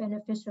is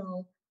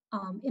beneficial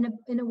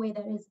in a way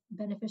that is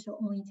beneficial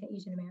only to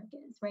Asian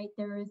Americans, right?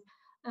 There is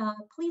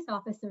police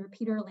officer,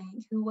 Peter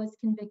Lang, who was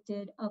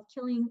convicted of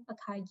killing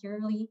Akai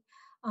Gurley,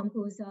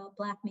 who's a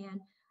Black man.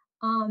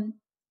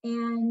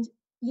 And,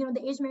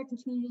 the Asian American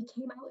community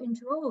came out in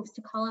droves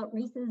to call out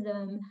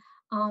racism,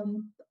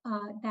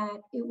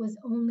 that it was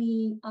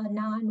only a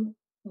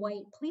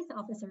non-white police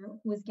officer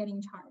who was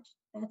getting charged.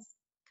 That's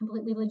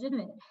completely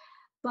legitimate.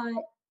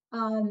 But,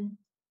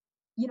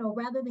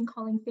 rather than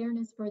calling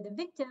fairness for the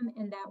victim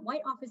and that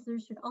white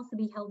officers should also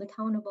be held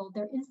accountable,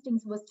 their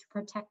instincts was to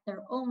protect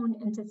their own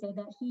and to say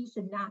that he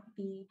should not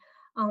be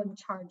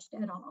charged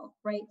at all,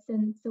 right?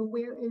 So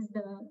where is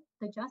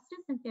the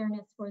justice and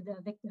fairness for the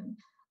victim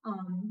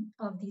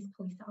of these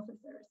police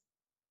officers?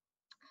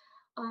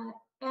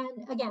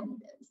 And again,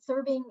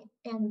 serving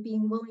and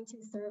being willing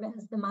to serve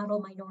as the model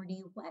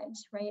minority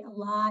wedge, right? A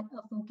lot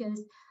of focus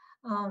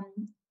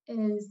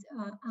is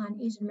on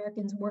Asian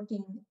Americans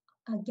working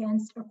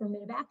against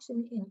affirmative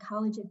action in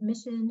college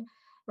admission,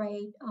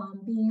 right?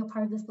 Being a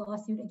part of this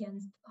lawsuit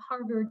against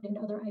Harvard and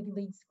other Ivy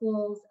League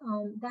schools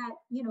that,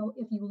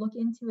 if you look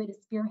into it, is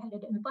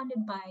spearheaded and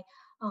funded by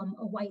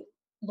a white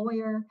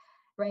lawyer,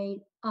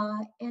 right?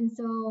 And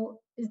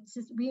so it's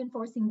just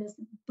reinforcing this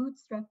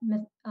bootstrap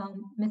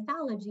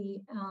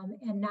mythology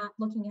and not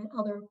looking at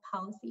other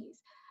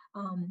policies,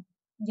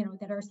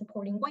 that are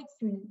supporting white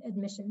student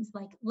admissions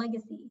like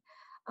legacy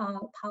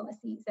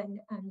policies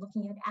and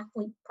looking at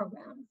athlete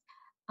programs.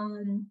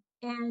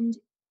 And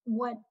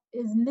what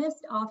is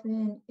missed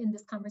often in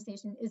this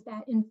conversation is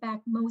that, in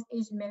fact, most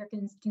Asian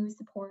Americans do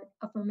support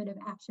affirmative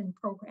action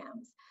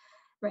programs,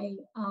 right?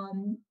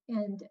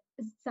 And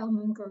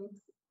some groups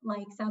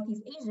like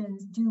Southeast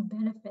Asians do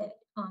benefit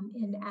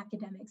in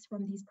academics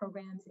from these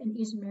programs, and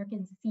Asian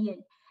Americans see it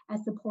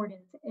as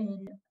supportive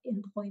in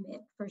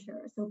employment for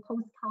sure. So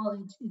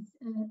post-college is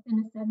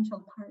an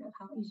essential part of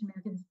how Asian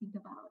Americans think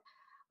about,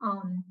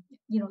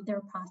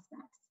 their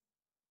prospects.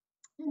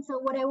 And so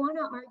what I want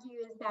to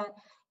argue is that,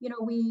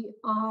 we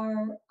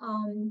are,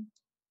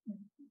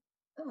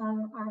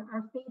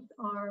 our faiths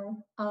are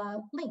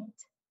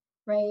linked,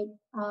 right?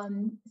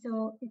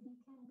 So if you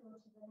can go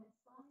to the next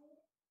slide.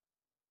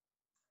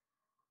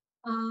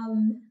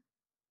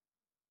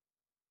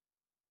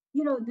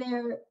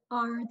 There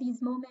are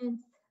these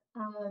moments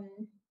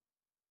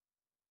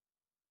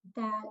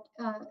that,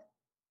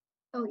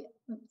 oh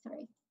yeah,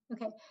 sorry.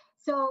 Okay,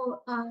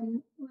 so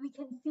we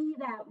can see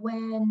that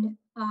when,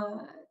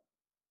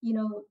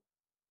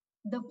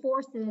 the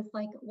forces,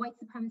 like white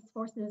supremacist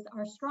forces,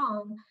 are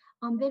strong,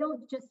 they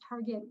don't just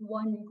target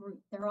one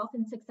group. They're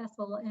often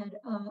successful at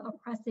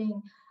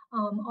oppressing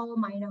all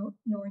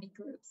minority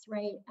groups,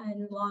 right?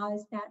 And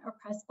laws that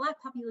oppress Black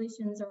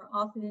populations are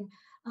often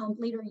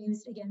later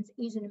used against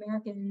Asian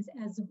Americans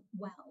as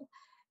well,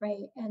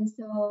 right? And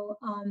so,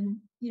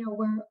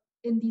 we're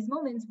in these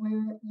moments,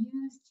 we're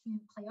used to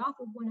play off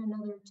of one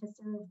another to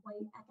serve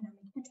white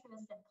economic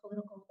interests and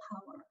political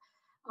power.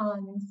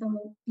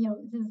 So,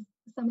 this is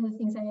some of the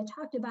things I had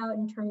talked about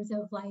in terms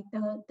of like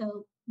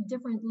the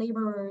different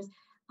laborers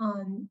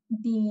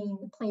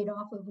being played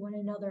off of one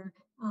another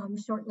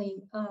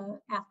shortly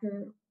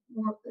after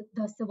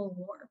the Civil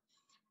War,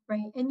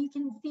 right? And you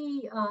can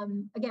see,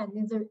 again,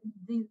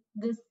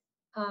 this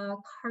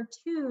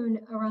cartoon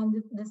around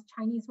this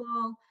Chinese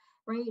wall,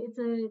 right? It's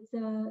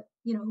a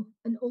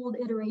an old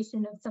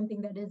iteration of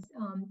something that is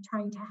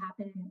trying to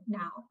happen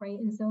now, right?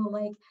 And so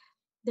like,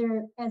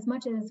 there, as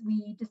much as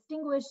we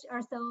distinguish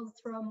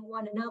ourselves from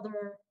one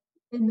another,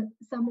 in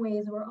some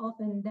ways we're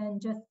often then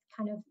just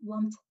kind of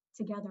lumped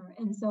together.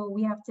 And so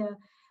we have to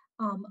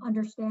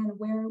understand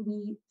where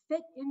we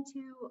fit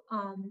into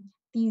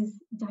these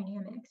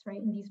dynamics,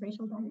 right, and these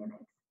racial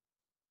dynamics.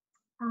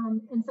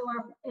 And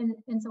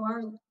so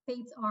our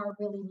fates are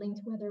really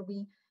linked, whether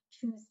we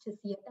choose to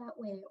see it that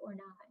way or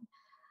not.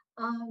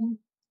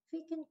 If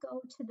we can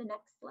go to the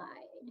next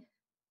slide.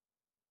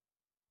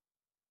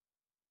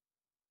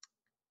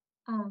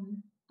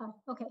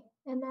 Okay,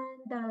 and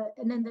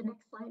then the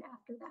next slide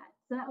after that.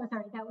 So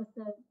that was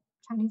the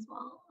Chinese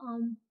wall.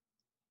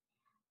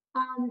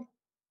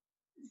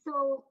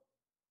 So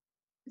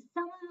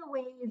some of the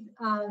ways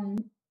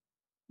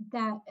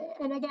that,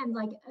 and again,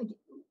 like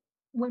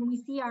when we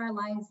see our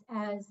lives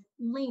as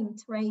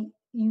linked, right,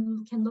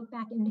 you can look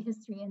back into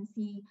history and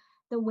see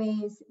the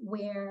ways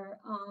where,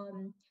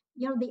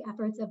 you know, the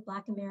efforts of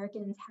Black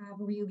Americans have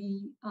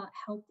really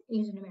helped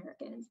Asian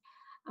Americans.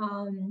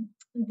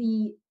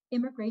 The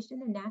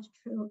Immigration and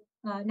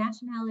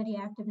Nationality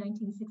Act of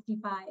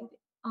 1965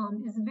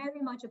 is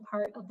very much a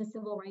part of the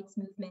civil rights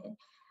movement,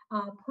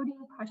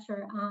 putting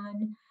pressure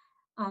on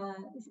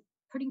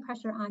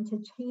to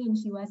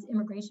change U.S.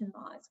 immigration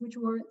laws, which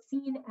were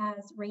seen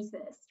as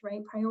racist,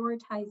 right?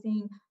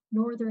 Prioritizing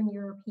Northern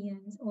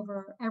Europeans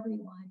over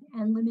everyone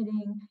and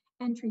limiting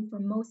entry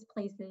from most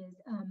places,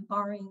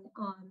 barring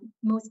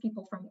most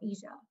people from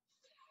Asia.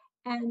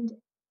 And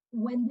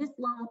when this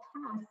law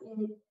passed,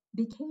 it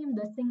became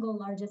the single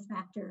largest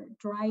factor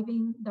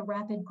driving the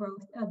rapid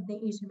growth of the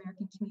Asian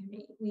American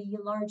community. We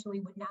largely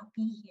would not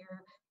be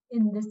here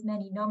in this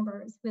many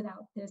numbers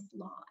without this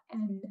law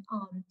and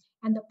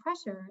the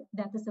pressure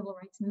that the civil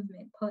rights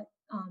movement put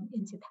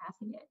into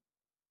passing it.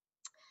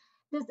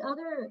 This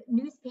other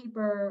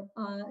newspaper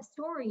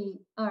story,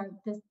 or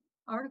this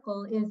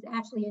article, is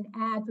actually an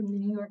ad from the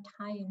New York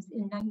Times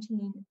in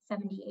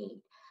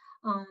 1978,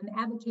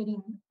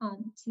 advocating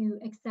to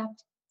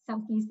accept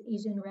Southeast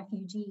Asian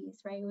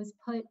refugees, right? It was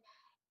put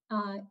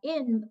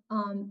in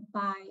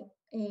by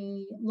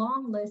a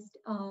long list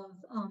of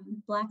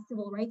Black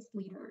civil rights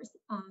leaders,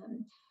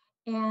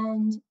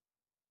 and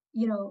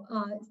you know,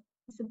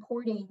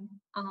 supporting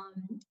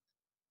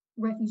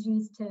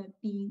refugees to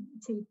be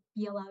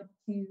allowed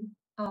to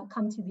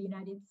come to the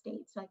United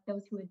States, like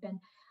those who had been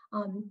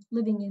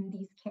living in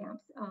these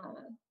camps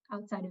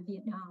outside of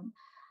Vietnam.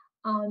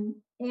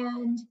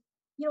 And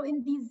you know,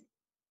 in these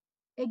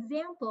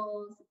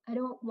examples, I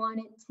don't want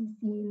it to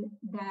seem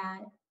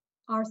that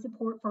our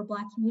support for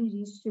Black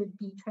communities should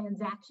be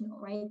transactional,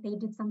 right? They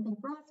did something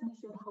for us, we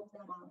should help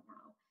them out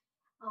now.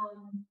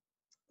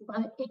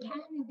 But it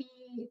can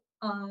be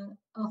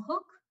a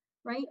hook,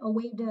 right? A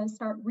way to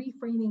start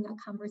reframing a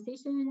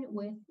conversation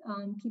with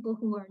people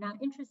who are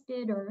not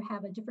interested or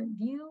have a different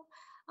view,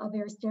 a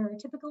very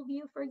stereotypical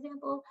view, for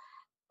example.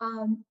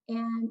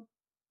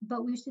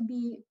 But we should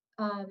be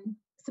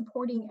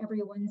supporting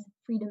everyone's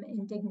freedom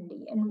and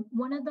dignity. And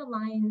one of the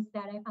lines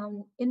that I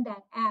found in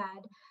that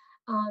ad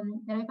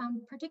that I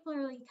found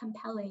particularly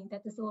compelling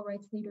that the civil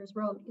rights leaders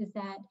wrote is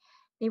that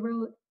they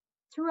wrote,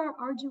 "Through our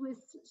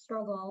arduous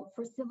struggle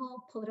for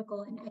civil,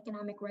 political, and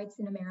economic rights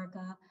in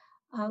America,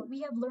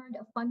 we have learned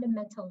a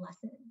fundamental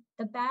lesson.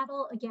 The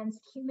battle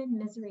against human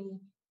misery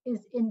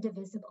is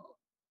indivisible."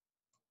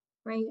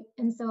 Right?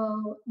 And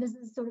so this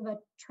is sort of a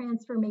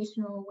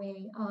transformational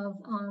way of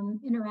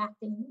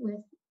interacting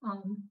with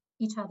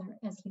each other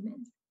as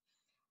humans.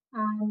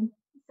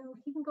 So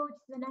if you can go to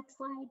the next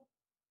slide.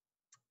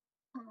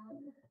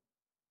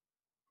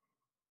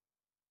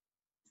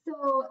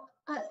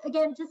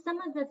 Again, just some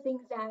of the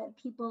things that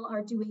people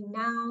are doing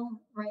now,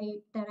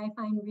 right, that I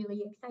find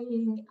really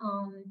exciting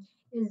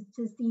is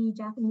to see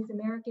Japanese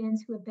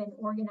Americans who have been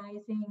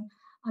organizing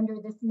under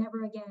this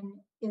Never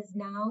Again is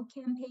Now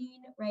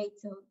campaign, right?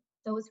 So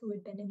those who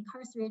had been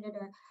incarcerated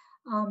are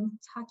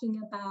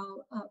talking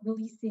about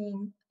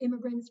releasing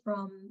immigrants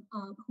from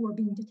who are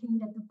being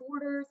detained at the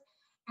borders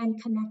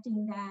and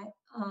connecting that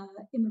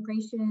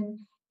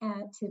immigration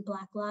to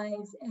Black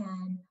lives,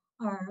 and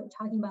are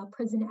talking about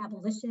prison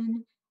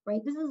abolition,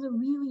 right? This is a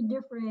really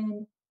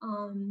different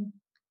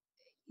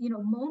you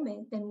know,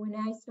 moment than when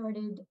I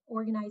started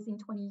organizing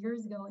 20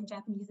 years ago and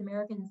Japanese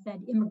Americans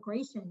said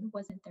immigration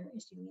wasn't their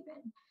issue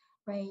even,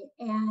 right?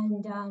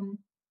 And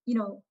you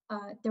know,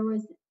 there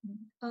was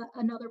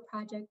another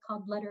project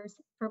called Letters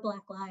for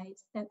Black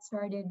Lives that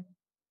started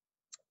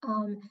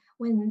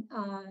when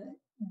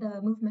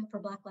the movement for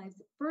Black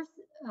Lives first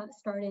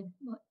started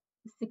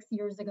 6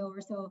 years ago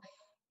or so.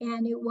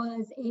 And it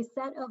was a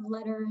set of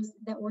letters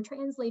that were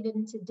translated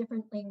into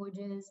different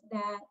languages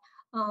that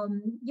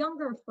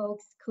younger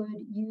folks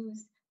could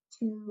use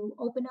to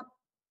open up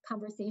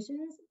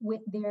conversations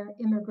with their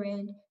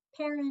immigrant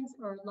parents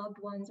or loved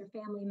ones or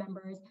family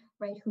members,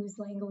 right, whose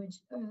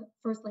language,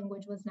 first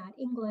language was not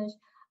English,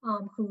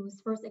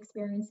 whose first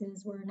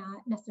experiences were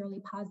not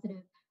necessarily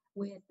positive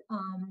with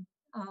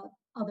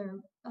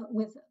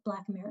with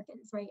Black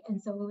Americans, right?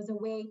 And so it was a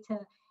way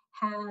to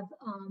have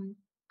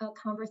a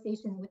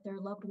conversation with their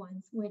loved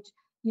ones, which,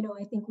 you know,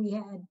 I think we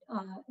had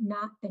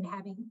not been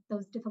having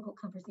those difficult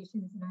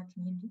conversations in our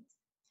communities.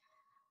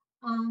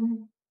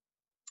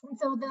 And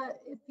so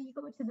if you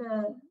go to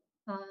the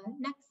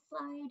next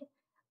slide,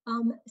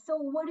 so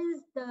what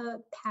is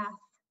the path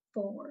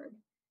forward,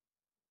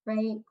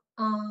 right?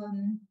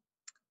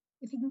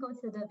 If you can go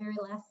to the very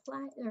last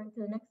slide, or to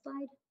the next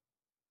slide.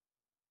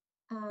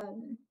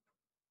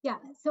 Yeah,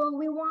 so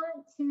we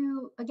want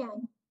to,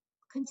 again,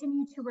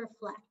 continue to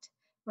reflect,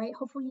 right?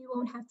 Hopefully you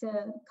won't have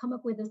to come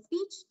up with a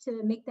speech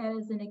to make that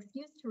as an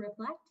excuse to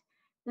reflect.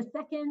 The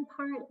second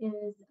part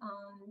is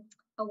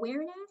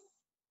awareness.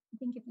 I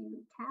think if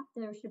you tap,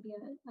 there should be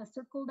a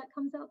circle that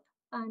comes up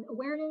on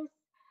awareness.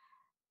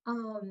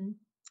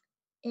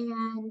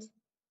 And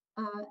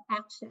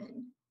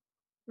action,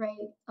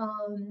 right?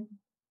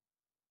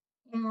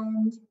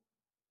 And,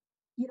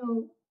 you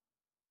know,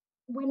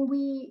 when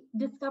we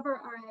discover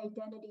our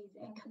identities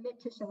and commit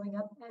to showing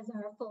up as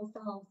our full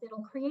selves,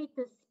 it'll create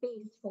this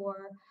space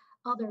for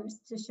others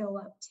to show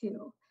up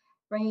too,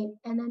 right?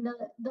 And then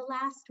the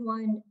last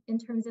one in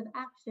terms of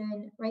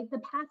action, right? The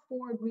path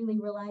forward really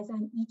relies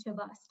on each of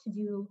us to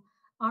do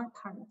our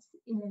parts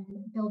in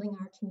building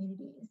our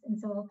communities. And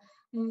so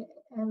I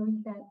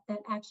believe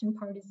that action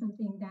part is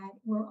something that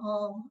we're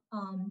all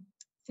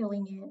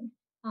filling in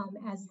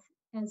as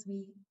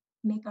we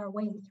make our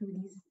way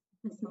through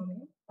this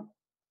moment.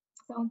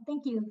 So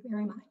thank you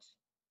very much.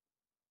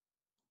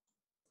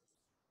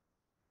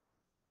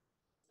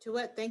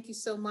 Tuyet, thank you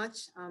so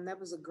much. That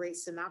was a great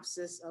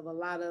synopsis of a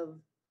lot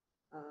of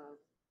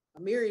a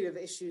myriad of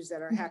issues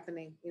that are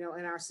happening, you know,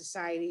 in our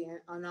society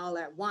and all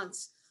at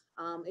once.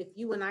 If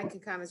you and I can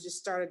kind of just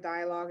start a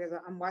dialogue as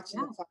I'm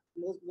watching the clock,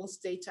 we'll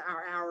stay to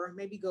our hour,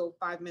 maybe go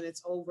 5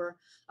 minutes over.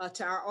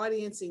 To our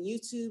audience in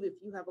YouTube, if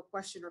you have a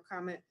question or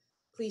comment,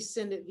 please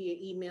send it via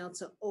email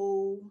to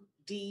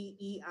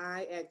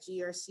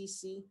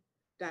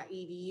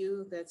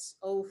odei@grcc.edu. That's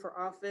O for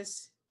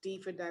office,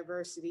 D for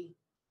diversity,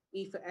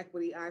 E for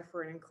equity, I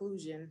for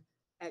inclusion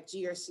at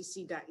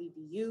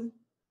grcc.edu.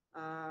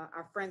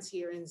 Our friends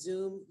here in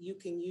Zoom, you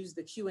can use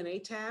the Q&A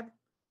tab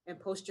and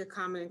post your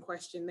comment and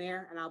question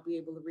there, and I'll be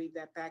able to read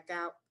that back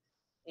out.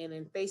 And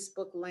in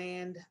Facebook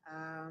land,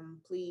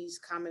 please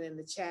comment in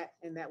the chat,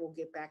 and that will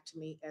get back to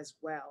me as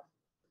well.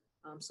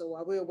 So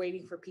while we're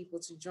waiting for people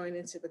to join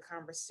into the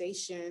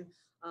conversation,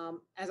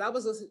 as I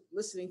was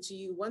listening to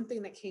you, one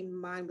thing that came to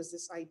mind was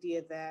this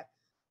idea that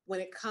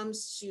when it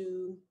comes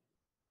to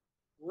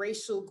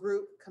racial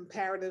group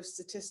comparative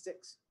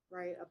statistics,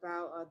 right,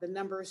 about the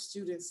number of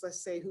students,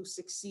 let's say, who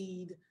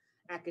succeed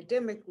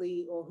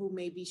academically or who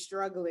may be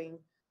struggling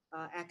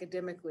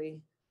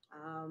academically,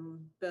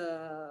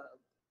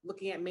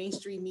 looking at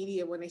mainstream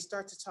media, when they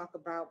start to talk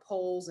about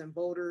polls and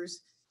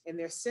voters and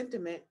their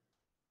sentiment,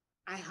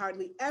 I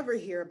hardly ever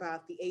hear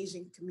about the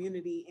Asian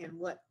community and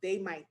what they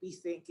might be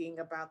thinking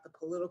about the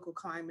political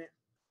climate,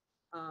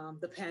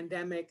 the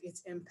pandemic,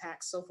 its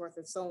impact, so forth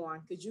and so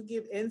on. Could you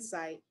give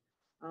insight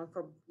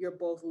from your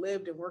both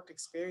lived and worked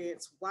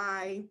experience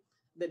why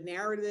the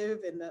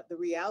narrative and the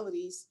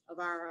realities of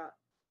our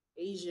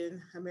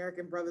Asian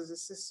American brothers and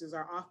sisters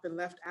are often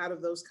left out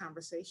of those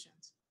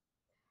conversations?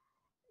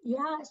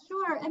 Yeah,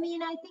 sure. I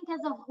mean, I think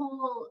as a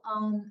whole,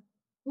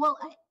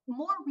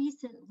 more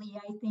recently,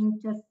 I think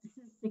just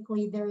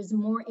statistically, there's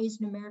more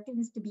Asian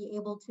Americans to be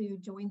able to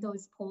join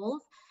those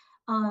polls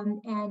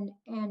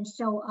and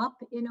show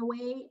up in a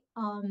way,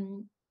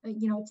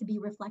 you know, to be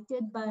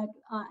reflected. But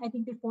I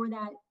think before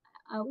that,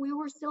 we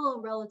were still a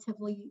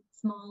relatively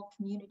small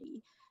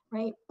community,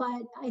 right?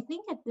 But I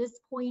think at this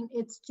point,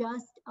 it's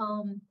just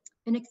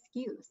an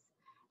excuse,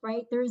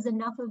 right? There's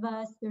enough of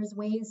us. There's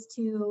ways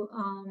to,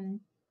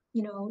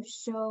 you know,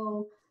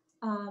 show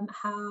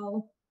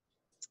how,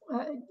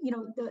 you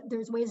know,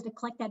 there's ways to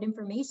collect that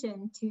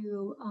information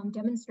to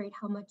demonstrate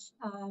how much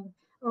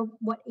or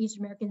what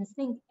Asian Americans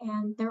think.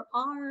 And there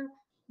are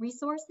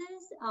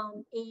resources.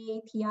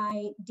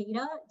 AAPI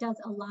data does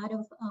a lot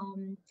of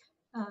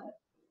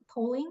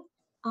polling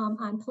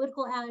on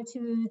political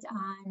attitudes,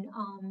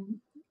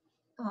 on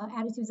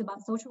attitudes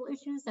about social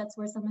issues. That's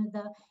where some of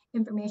the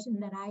information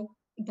that I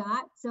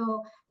got.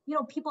 So, you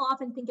know, people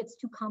often think it's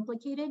too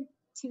complicated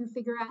to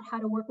figure out how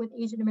to work with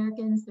Asian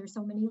Americans. There's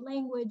so many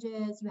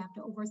languages, you have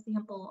to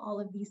oversample all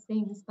of these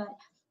things. But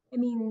I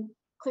mean,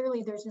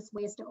 clearly there's just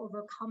ways to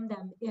overcome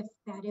them if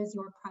that is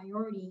your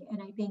priority.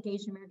 And I think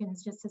Asian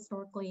Americans just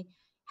historically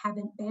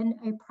haven't been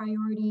a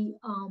priority.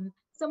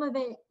 Some of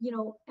it, you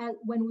know,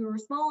 when we were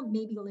small,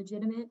 maybe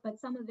legitimate, but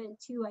some of it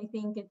too, I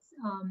think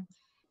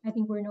I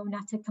think we're known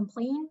not to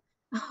complain,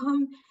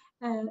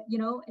 you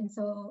know, and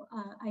so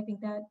I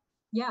think that,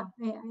 yeah,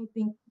 I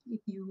think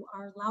if you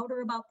are louder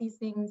about these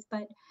things,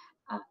 but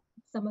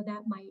some of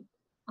that might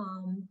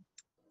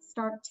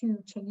start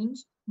to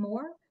change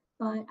more.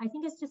 But I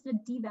think it's just a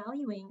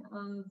devaluing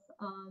of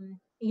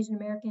Asian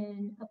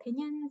American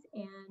opinions,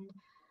 and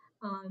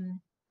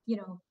you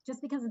know,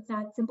 just because it's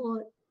not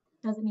simple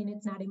doesn't mean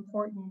it's not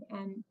important,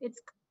 and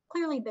it's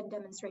clearly been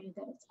demonstrated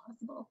that it's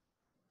possible.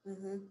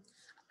 Mm-hmm.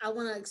 I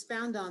want to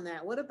expound on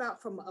that. What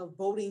about from a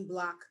voting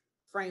block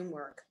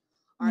framework?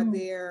 Are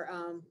there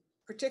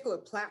particular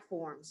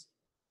platforms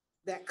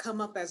that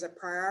come up as a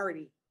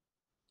priority?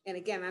 And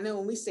again, I know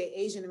when we say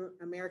Asian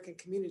American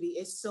community,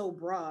 it's so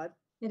broad.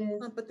 It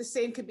is. But the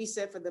same could be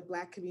said for the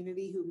Black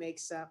community who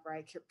makes up,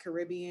 right,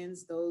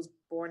 Caribbeans, those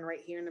born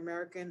right here in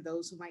America, and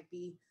those who might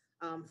be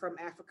from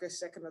Africa,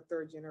 second or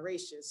third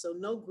generation. So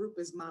no group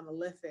is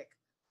monolithic.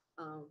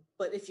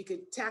 But if you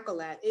could tackle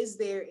that, is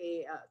there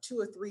a 2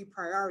 or 3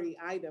 priority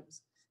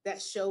items that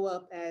show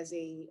up as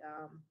a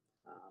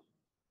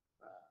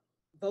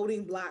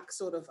voting block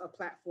sort of a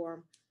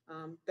platform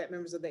that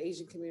members of the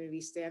Asian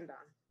community stand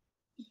on?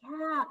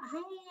 Yeah,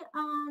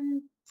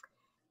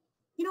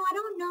 you know, I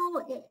don't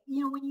know. You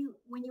know,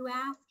 when you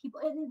ask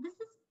people, and this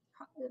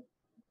is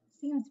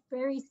seems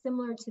very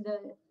similar to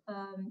the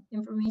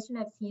information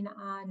I've seen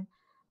on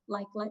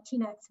like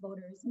Latinx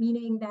voters,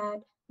 meaning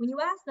that when you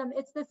ask them,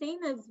 it's the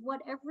same as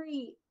what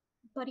everybody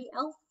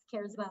else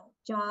cares about: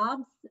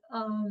 jobs,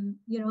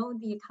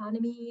 the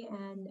economy,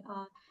 and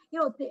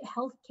the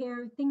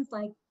healthcare, things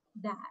like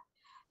that,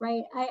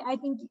 right? I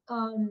think,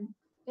 and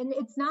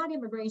it's not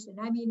immigration.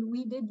 I mean,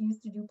 we did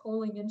used to do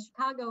polling in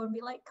Chicago and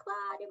be like, come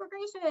on,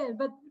 immigration,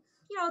 but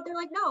they're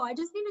like, no, I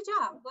just need a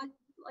job.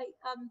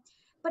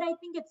 But I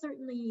think it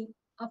certainly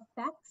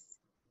affects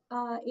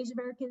Asian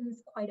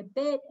Americans quite a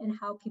bit and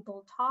how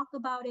people talk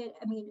about it.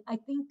 I mean, I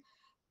think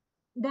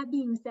that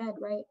being said,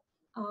 right,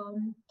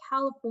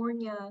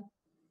 California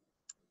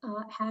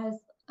has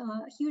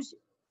a huge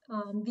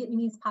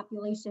Vietnamese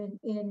population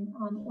in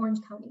Orange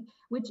County,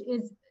 which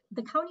is,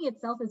 the county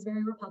itself is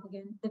very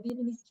Republican. The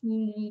Vietnamese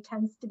community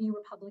tends to be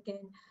Republican,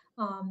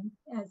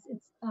 as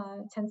it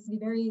tends to be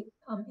very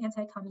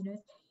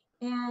anti-communist.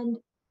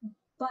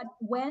 But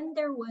when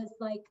there was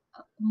like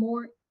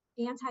more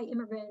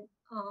anti-immigrant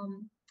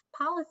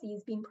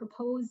policies being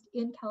proposed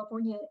in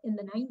California in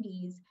the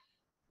 90s,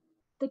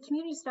 the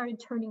community started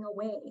turning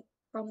away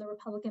from the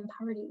Republican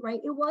Party, right?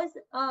 It was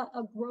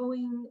a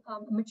growing,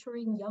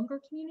 maturing younger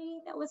community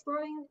that was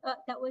growing,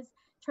 that was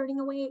turning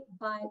away,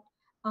 but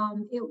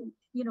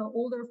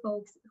older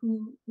folks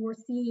who were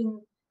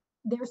seeing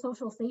their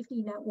social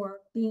safety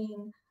network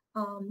being,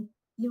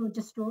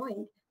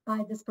 destroyed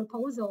by this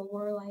proposal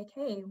were like,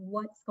 hey,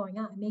 what's going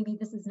on? Maybe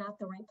this is not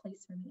the right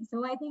place for me.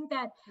 So I think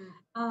that,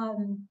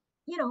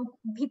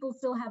 people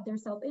still have their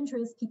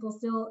self-interest. People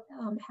still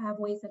have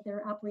ways that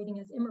they're operating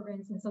as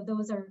immigrants. And so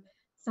those are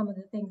some of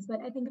the things.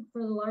 But I think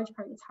for the large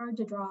part, it's hard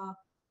to draw.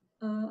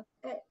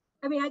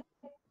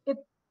 If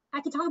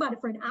I could talk about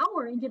it for an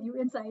hour and give you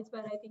insights,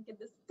 but I think in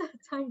this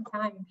time,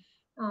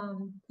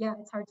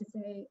 it's hard to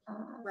say.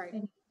 Right.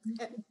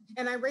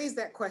 And I raised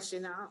that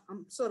question.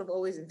 I'm sort of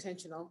always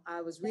intentional.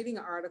 I was reading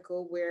an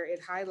article where it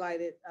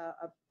highlighted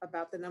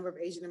about the number of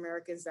Asian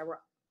Americans that were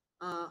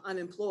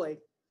unemployed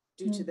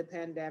due to the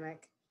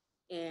pandemic.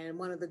 And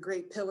one of the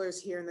great pillars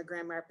here in the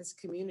Grand Rapids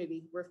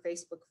community, we're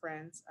Facebook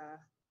friends,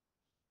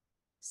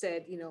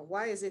 said,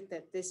 why is it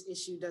that this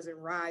issue doesn't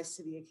rise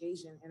to the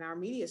occasion in our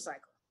media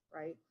cycle,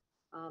 right?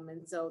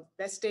 And so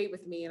that stayed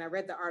with me. And I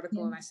read the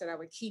article and I said I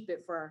would keep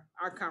it for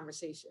our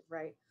conversation,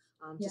 right?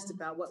 Just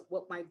about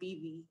what might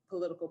be the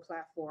political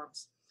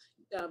platforms.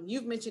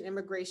 You've mentioned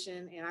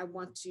immigration, and I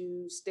want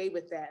to stay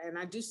with that. And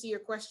I do see your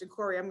question,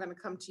 Corey. I'm going to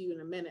come to you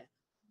in a minute.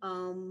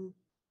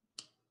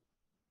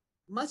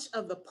 Much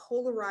of the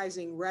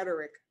polarizing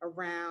rhetoric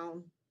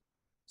around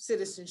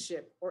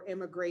citizenship or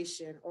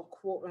immigration or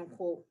quote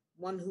unquote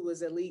one who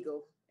is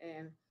illegal.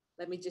 And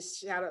let me just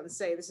shout out and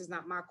say, this is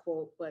not my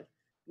quote, but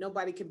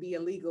nobody can be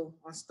illegal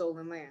on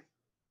stolen land.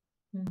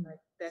 Right?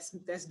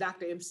 That's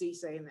Dr. MC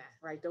saying that,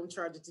 right? Don't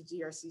charge it to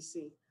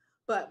GRCC.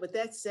 But with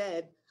that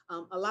said,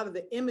 a lot of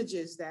the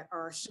images that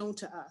are shown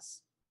to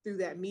us through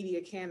that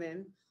media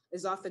canon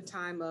is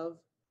oftentimes of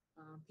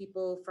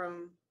people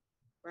from,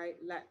 right,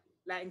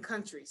 Latin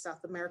countries,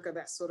 South America,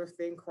 that sort of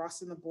thing,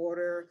 crossing the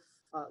border,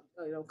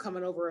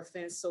 coming over a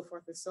fence, so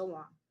forth and so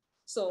on.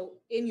 So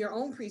in your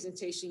own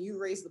presentation, you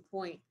raised the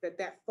point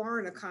that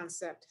foreigner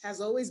concept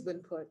has always been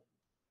put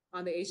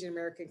on the Asian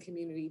American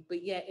community,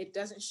 but yet it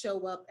doesn't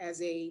show up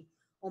as a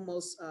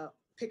almost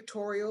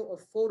pictorial or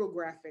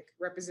photographic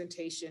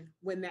representation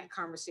when that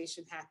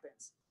conversation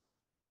happens.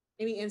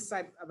 Any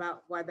insight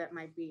about why that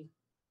might be?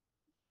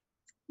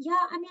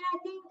 Yeah, I mean,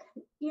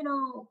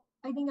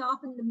 I think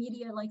often the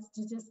media likes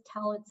to just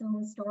tell its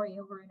own story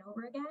over and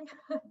over again,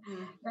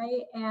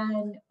 right?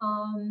 And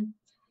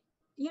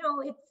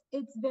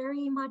it's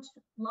very much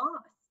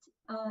lost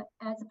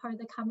as a part of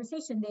the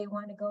conversation. They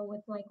want to go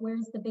with like,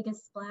 where's the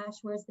biggest splash,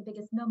 where's the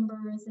biggest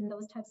numbers, and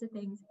those types of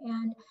things.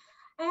 And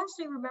I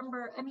actually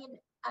remember,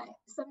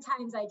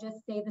 sometimes I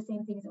just say the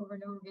same things over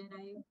and over again.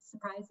 I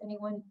surprise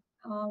anyone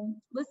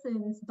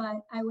listens,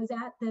 but I was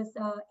at this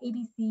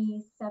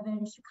ABC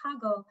 7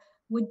 Chicago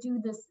would do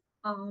this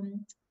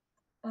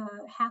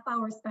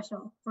half-hour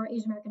special for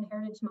Asian American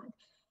Heritage Month.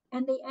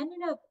 And they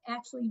ended up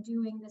actually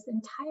doing this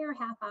entire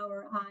half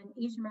hour on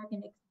Asian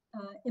American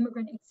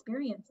immigrant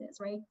experiences,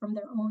 right? From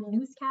their own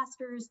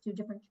newscasters to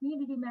different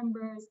community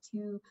members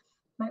to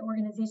my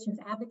organization's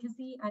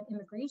advocacy on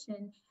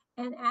immigration.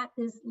 And at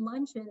this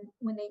luncheon,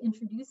 when they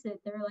introduced it,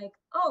 they're like,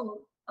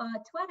 oh,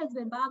 Tuyet has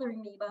been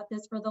bothering me about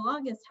this for the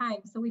longest time.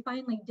 So we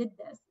finally did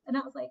this. And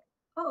I was like,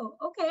 oh,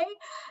 okay.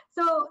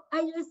 So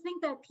I just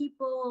think that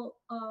people,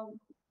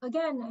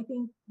 again, I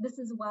think this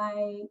is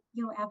why,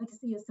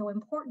 advocacy is so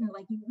important.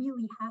 Like, you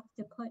really have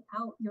to put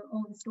out your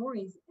own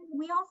stories.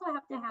 We also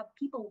have to have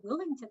people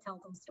willing to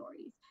tell those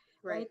stories,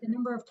 right? The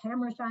number of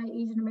camera shy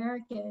Asian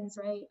Americans,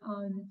 right?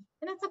 And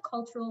it's a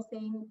cultural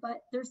thing,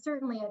 but there's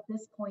certainly at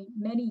this point,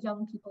 many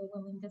young people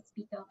willing to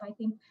speak up. I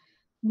think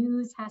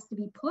news has to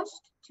be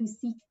pushed to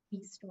seek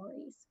these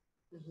stories.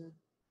 Mm-hmm.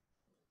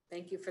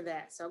 Thank you for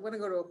that. So I'm going to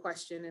go to a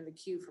question in the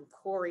queue from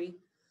Corey.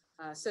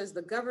 Says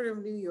the governor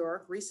of New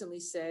York recently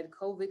said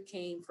COVID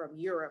came from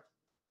Europe.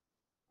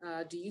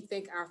 Do you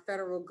think our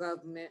federal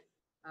government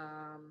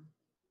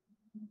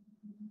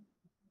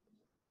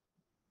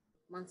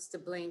wants to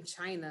blame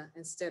China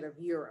instead of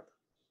Europe,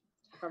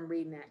 if I'm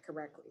reading that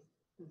correctly.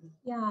 Mm-hmm.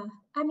 Yeah,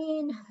 I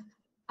mean,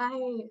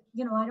 I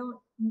don't,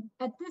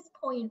 at this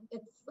point,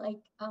 it's like,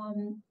 I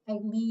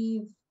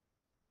leave,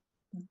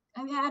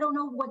 I mean, I don't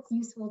know what's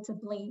useful to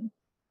blame,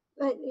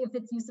 but if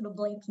it's useful to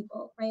blame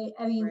people, right?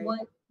 I mean,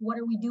 Right. what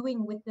are we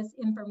doing with this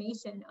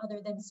information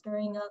other than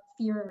stirring up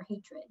fear or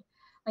hatred?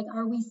 Like,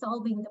 are we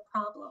solving the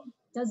problem?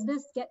 Does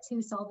this get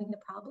to solving the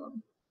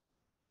problem?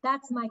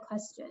 That's my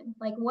question.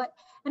 Like, what,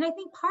 and I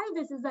think part of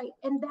this is like,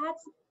 and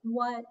that's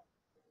what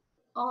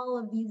all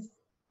of these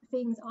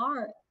things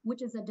are,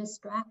 which is a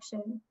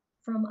distraction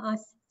from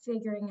us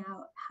figuring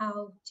out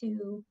how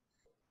to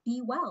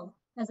be well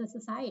as a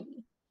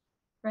society,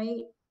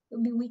 right? I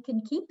mean, we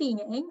can keep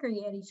being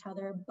angry at each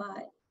other,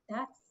 but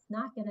that's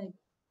not going to,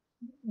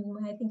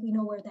 I think we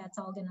know where that's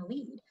all going to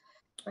lead,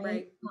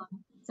 right?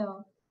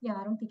 So yeah,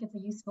 I don't think it's a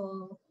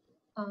useful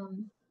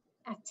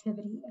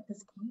activity at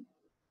this point.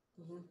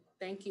 Mm-hmm.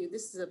 Thank you.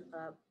 This is a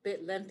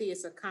bit lengthy.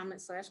 It's a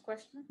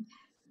comment/question.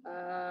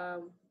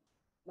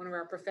 One of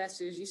our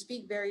professors, you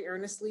speak very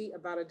earnestly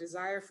about a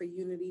desire for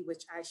unity,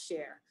 which I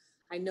share.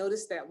 I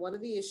noticed that one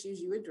of the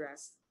issues you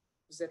addressed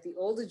was that the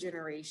older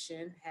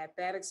generation had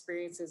bad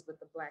experiences with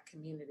the Black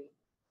community.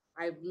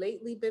 I've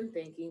lately been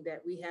thinking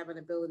that we have an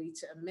ability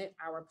to admit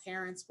our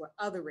parents were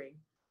othering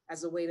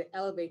as a way to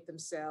elevate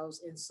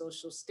themselves in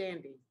social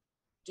standing.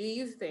 Do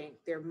you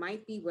think there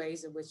might be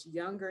ways in which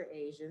younger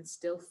Asians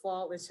still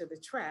fall into the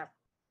trap,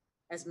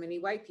 as many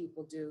white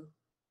people do?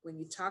 When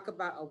you talk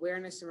about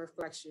awareness and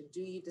reflection,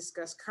 do you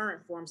discuss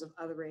current forms of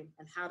othering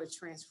and how to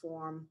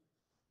transform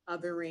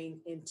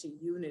othering into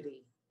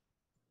unity?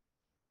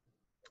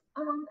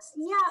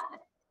 Yeah,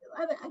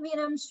 I mean,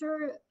 I'm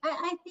sure,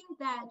 I think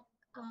that,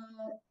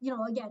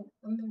 again,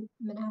 I'm going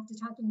to have to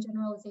talk in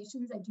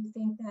generalizations. I do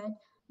think that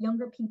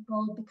younger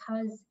people,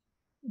 because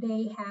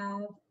I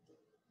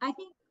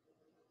think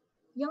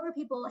younger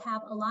people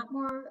have a lot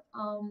more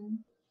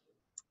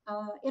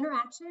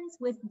interactions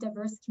with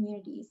diverse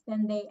communities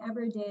than they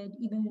ever did,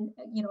 even,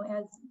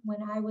 as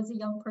when I was a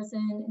young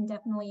person, and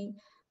definitely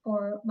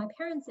for my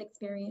parents'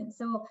 experience.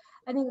 So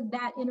I think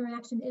that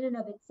interaction in and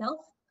of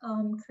itself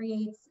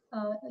creates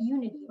a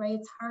unity, right?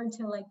 It's hard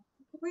to like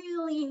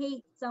really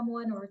hate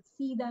someone or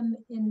see them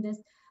in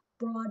this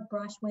broad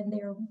brush when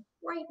they're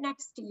right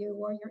next to you,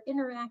 or you're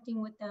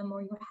interacting with them,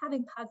 or you're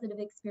having positive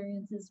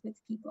experiences with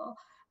people,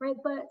 right?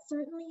 But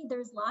certainly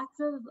there's lots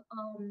of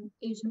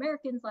Asian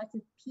Americans, lots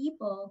of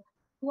people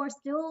who are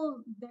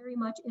still very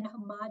much in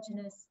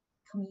homogenous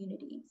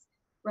communities,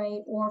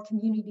 right? Or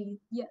community,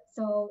 yeah.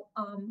 So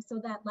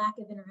that lack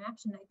of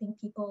interaction, I think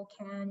people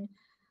can,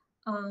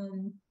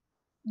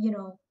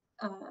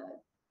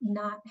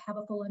 not have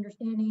a full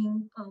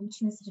understanding,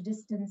 choose to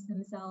distance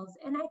themselves.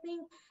 And I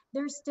think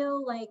there's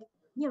still like,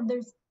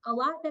 there's a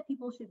lot that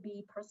people should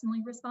be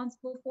personally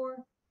responsible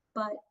for,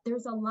 but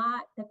there's a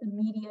lot that the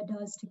media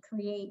does to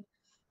create,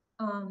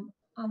 a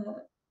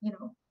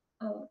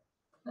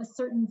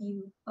certain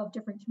view of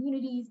different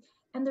communities.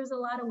 And there's a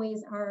lot of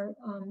ways our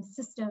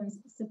systems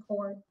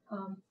support,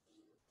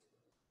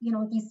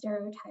 these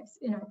stereotypes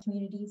in our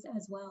communities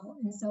as well.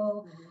 And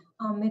so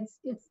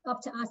it's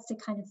up to us to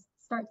kind of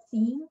start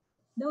seeing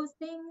those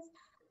things.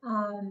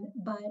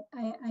 But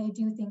I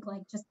do think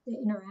like just the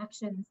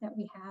interactions that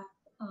we have,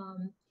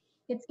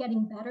 it's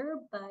getting better,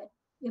 but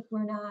if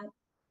we're not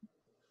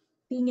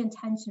being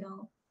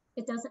intentional,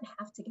 it doesn't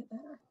have to get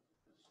better.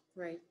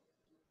 Right.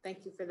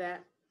 Thank you for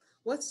that.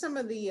 What's some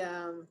of the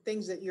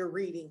things that you're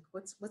reading?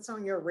 What's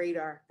on your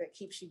radar that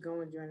keeps you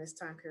going during this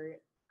time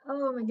period?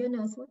 Oh my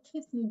goodness, what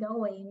keeps me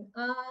going?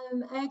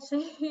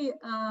 Actually,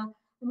 I'm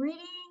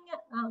reading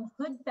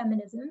Hood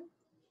Feminism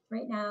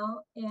right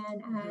now,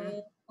 and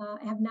I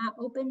have not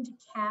opened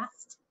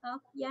Cast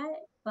up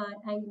yet, but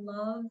I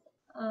loved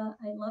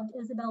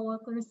Isabel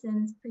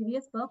Wilkerson's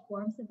previous book,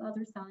 Warmth of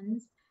Other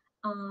Suns.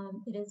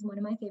 It is one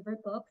of my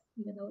favorite books,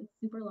 even though it's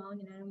super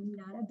long and I'm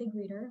not a big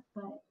reader,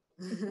 but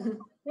it's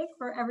fantastic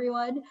for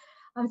everyone.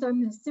 So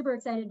I'm super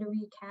excited to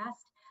read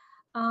Cast.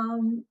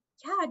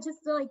 Yeah,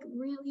 just like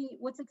really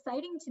what's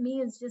exciting to me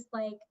is just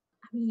like,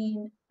 I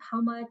mean, how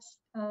much,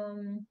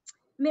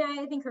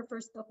 I think her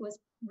first book was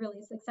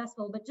really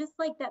successful, but just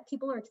like that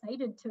people are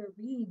excited to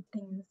read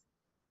things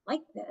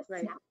like this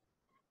now,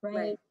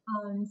 right?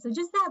 So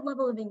just that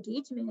level of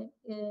engagement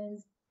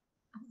is,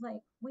 I was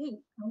like,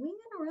 wait, are we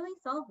gonna really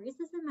solve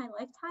racism in my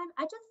lifetime?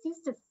 I just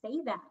used to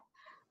say that,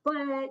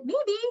 but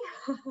maybe.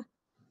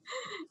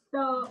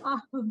 So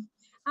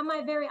on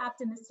my very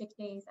optimistic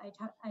days, I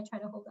try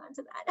to hold on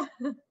to that.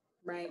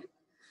 Right.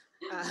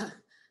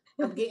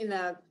 I'm getting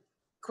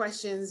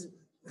questions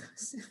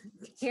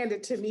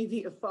handed to me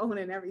via phone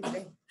and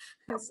everything.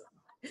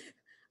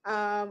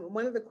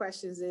 One of the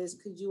questions is,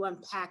 could you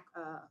unpack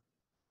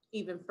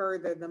even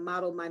further the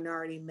model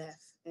minority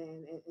myth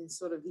and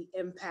sort of the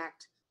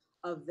impact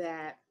of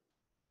that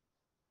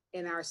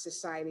in our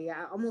society?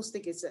 I almost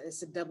think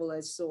it's a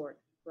double-edged sword,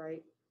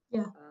 right?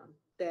 Yeah.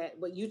 That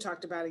what you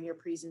talked about in your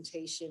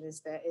presentation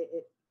is that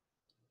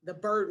the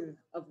burden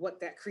of what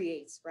that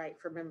creates, right,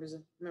 for members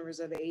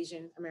of the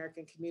Asian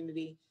American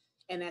community.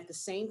 And at the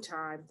same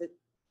time,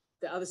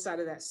 the other side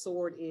of that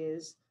sword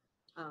is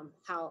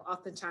how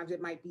oftentimes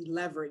it might be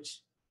leveraged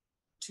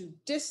to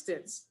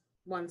distance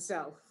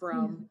oneself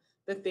from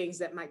the things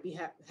that might be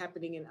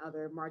happening in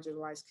other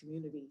marginalized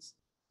communities.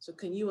 So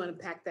can you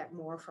unpack that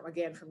more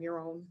from your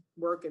own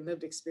work and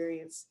lived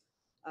experience,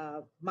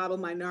 model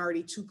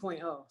minority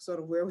 2.0, sort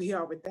of where we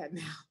are with that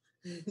now?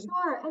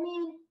 Sure. I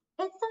mean,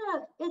 it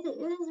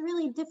is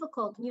really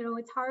difficult.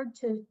 It's hard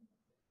to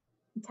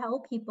tell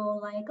people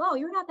like, oh,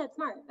 you're not that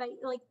smart, right?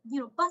 Like,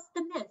 bust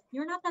the myth,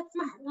 you're not that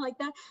smart, like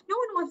that. No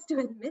one wants to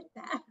admit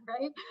that,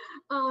 right?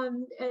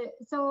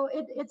 So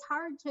it's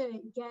hard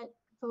to get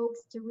folks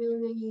to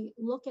really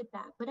look at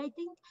that. But I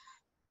think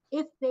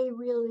if they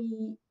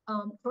really,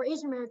 for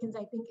Asian Americans,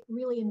 I think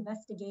really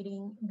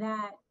investigating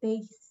that,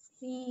 they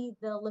see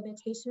the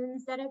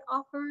limitations that it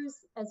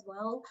offers as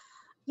well.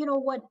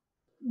 What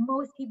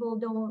most people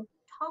don't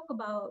talk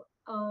about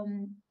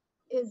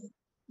is,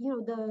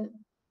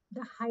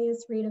 the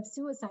highest rate of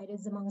suicide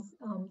is amongst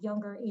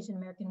younger Asian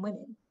American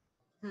women,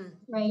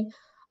 right?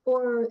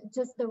 Or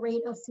just the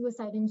rate of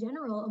suicide in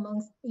general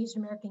amongst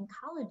Asian American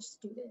college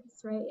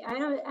students, right? I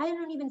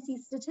don't even see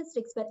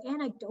statistics, but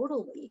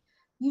anecdotally,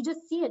 you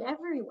just see it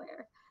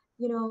everywhere,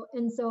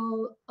 and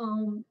so,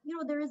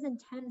 there is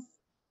intense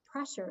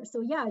pressure.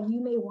 So yeah, you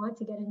may want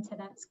to get into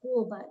that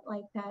school, but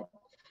like that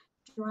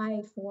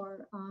drive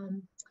for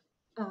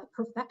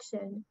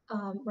perfection,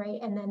 right?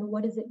 And then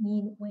what does it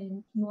mean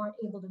when you aren't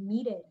able to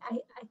meet it? I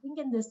think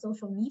in this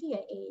social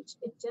media age,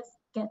 it just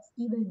gets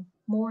even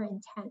more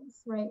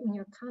intense, right? When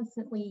you're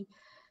constantly,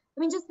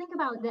 just think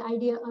about the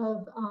idea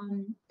of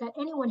that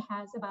anyone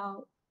has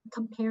about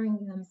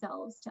comparing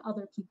themselves to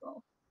other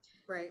people,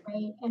 right?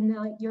 And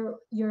like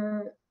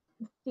you're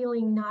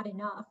feeling not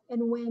enough,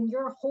 and when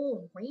your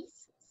whole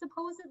race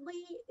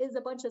supposedly is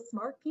a bunch of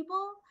smart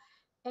people,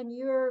 and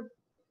you're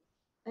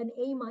an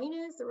A-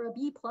 or a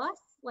B+,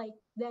 like,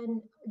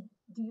 then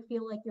do you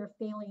feel like you're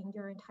failing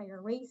your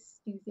entire race?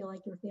 Do you feel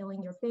like you're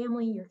failing your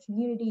family, your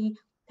community?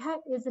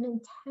 That is an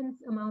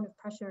intense amount of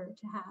pressure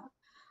to have.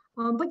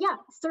 But yeah,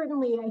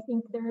 certainly I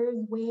think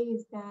there's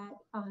ways that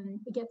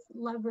it gets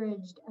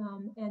leveraged,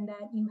 and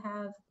that you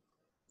have,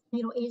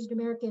 Asian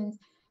Americans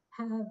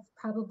have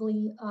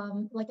probably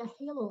like a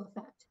halo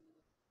effect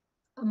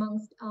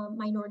amongst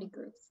minority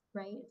groups,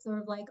 right? It's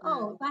sort of like,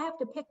 oh, if I have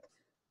to pick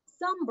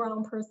some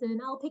brown person,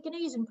 I'll pick an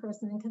Asian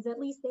person because at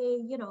least they,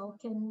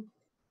 can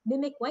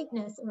mimic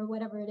whiteness or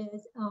whatever it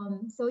is.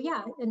 So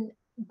yeah,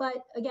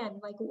 but again,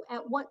 like,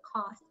 at what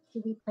cost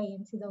do we play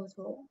into those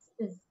roles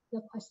is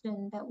the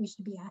question that we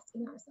should be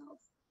asking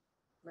ourselves.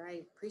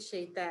 Right,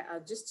 appreciate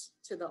that. Just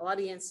to the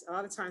audience, a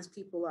lot of times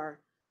people are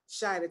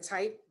shy to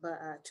type,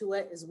 but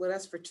Tuyet is with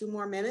us for 2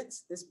 more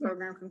minutes. This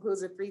program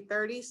concludes at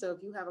 3:30. So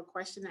if you have a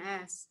question to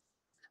ask,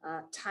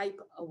 type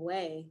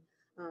away.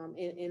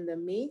 In the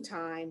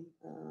meantime,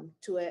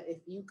 Tuyet,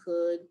 if you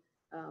could,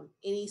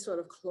 any sort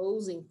of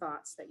closing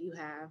thoughts that you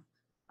have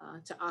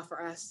to offer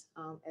us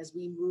as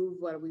we move,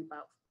 what are we,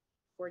 about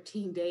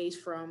 14 days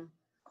from,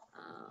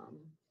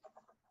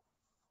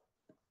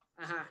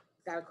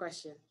 got a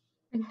question.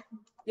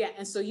 Yeah,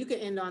 and so you can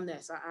end on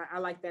this. I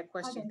like that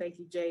question. Okay. Thank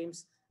you,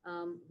 James.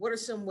 What are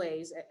some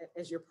ways,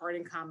 as your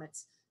parting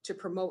comments, to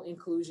promote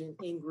inclusion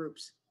in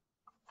groups?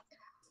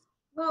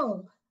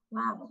 Oh,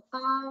 wow.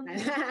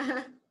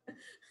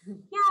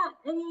 Yeah,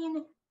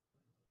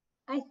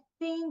 I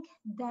think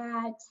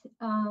that,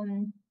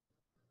 I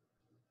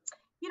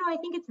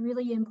think it's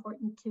really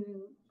important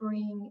to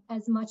bring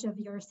as much of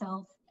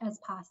yourself as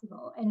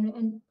possible,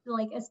 and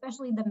like,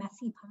 especially the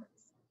messy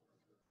parts.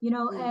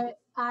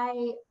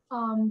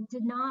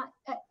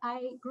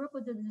 I grew up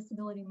with a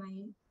disability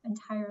my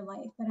entire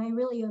life, but I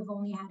really have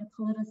only had a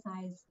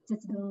politicized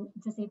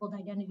disabled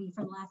identity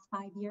for the last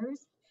 5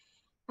 years.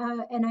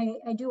 And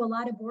I do a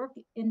lot of work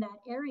in that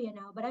area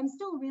now, but I'm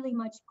still really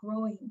much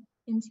growing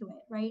into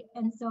it, right?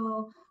 And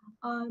so,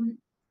 I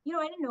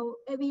don't know,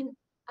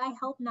 I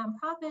help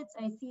nonprofits,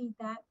 I see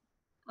that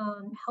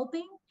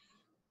helping,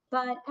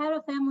 but I had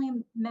a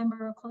family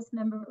member, a close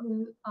member,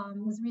 who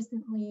was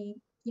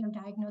recently,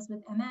 diagnosed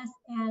with MS.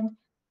 And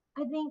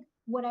I think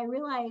what I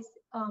realized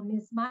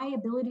is my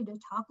ability to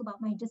talk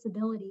about my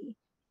disability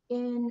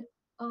in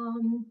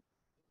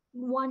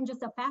one,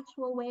 just a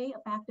factual way, a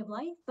fact of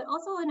life, but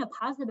also in a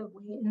positive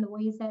way, in the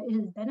ways that it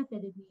has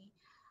benefited me.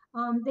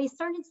 They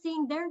started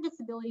seeing their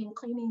disability and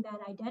claiming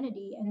that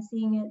identity, and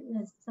seeing it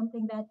as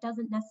something that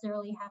doesn't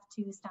necessarily have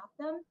to stop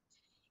them.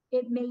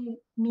 It may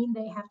mean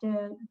they have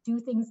to do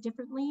things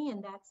differently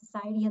and that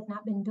society has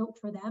not been built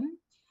for them.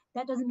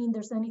 That doesn't mean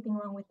there's anything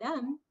wrong with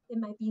them. It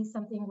might be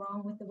something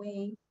wrong with the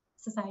way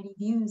society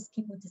views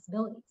people with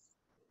disabilities,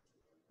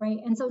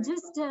 right? And so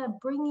just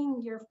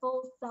bringing your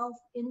full self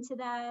into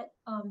that,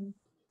 and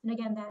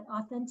again, that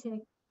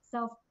authentic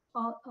self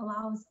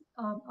allows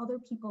other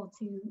people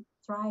to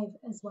thrive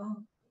as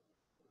well.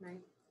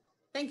 Right.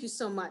 Thank you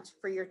so much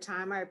for your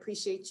time. I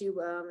appreciate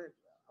you.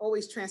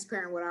 Always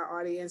transparent with our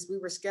audience. We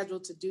were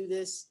scheduled to do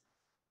this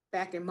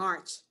back in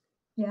March,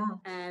 Yeah.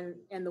 And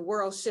the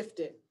world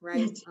shifted, right?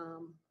 Yes.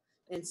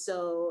 And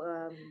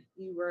so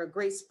you were a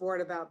great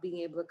sport about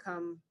being able to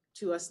come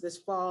to us this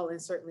fall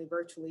and certainly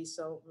virtually.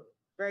 So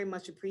very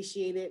much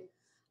appreciated.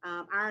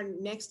 Our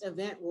next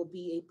event will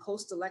be a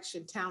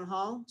post-election town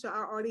hall to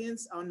our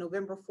audience on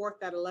November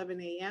 4th at 11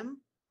 a.m.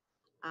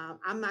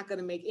 I'm not going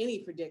to make any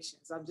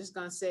predictions. I'm just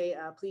going to say,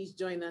 please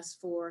join us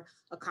for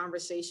a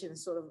conversation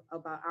sort of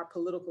about our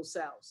political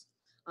selves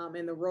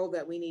and the role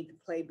that we need to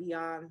play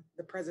beyond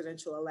the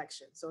presidential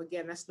election. So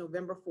again, that's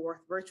November 4th,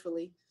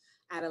 virtually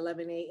at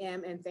 11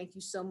 a.m. And thank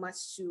you so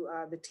much to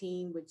the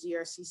team with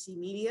GRCC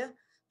Media,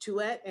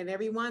 Tuyet, and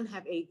everyone.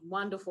 Have a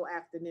wonderful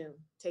afternoon.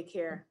 Take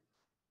care.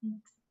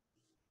 Thanks.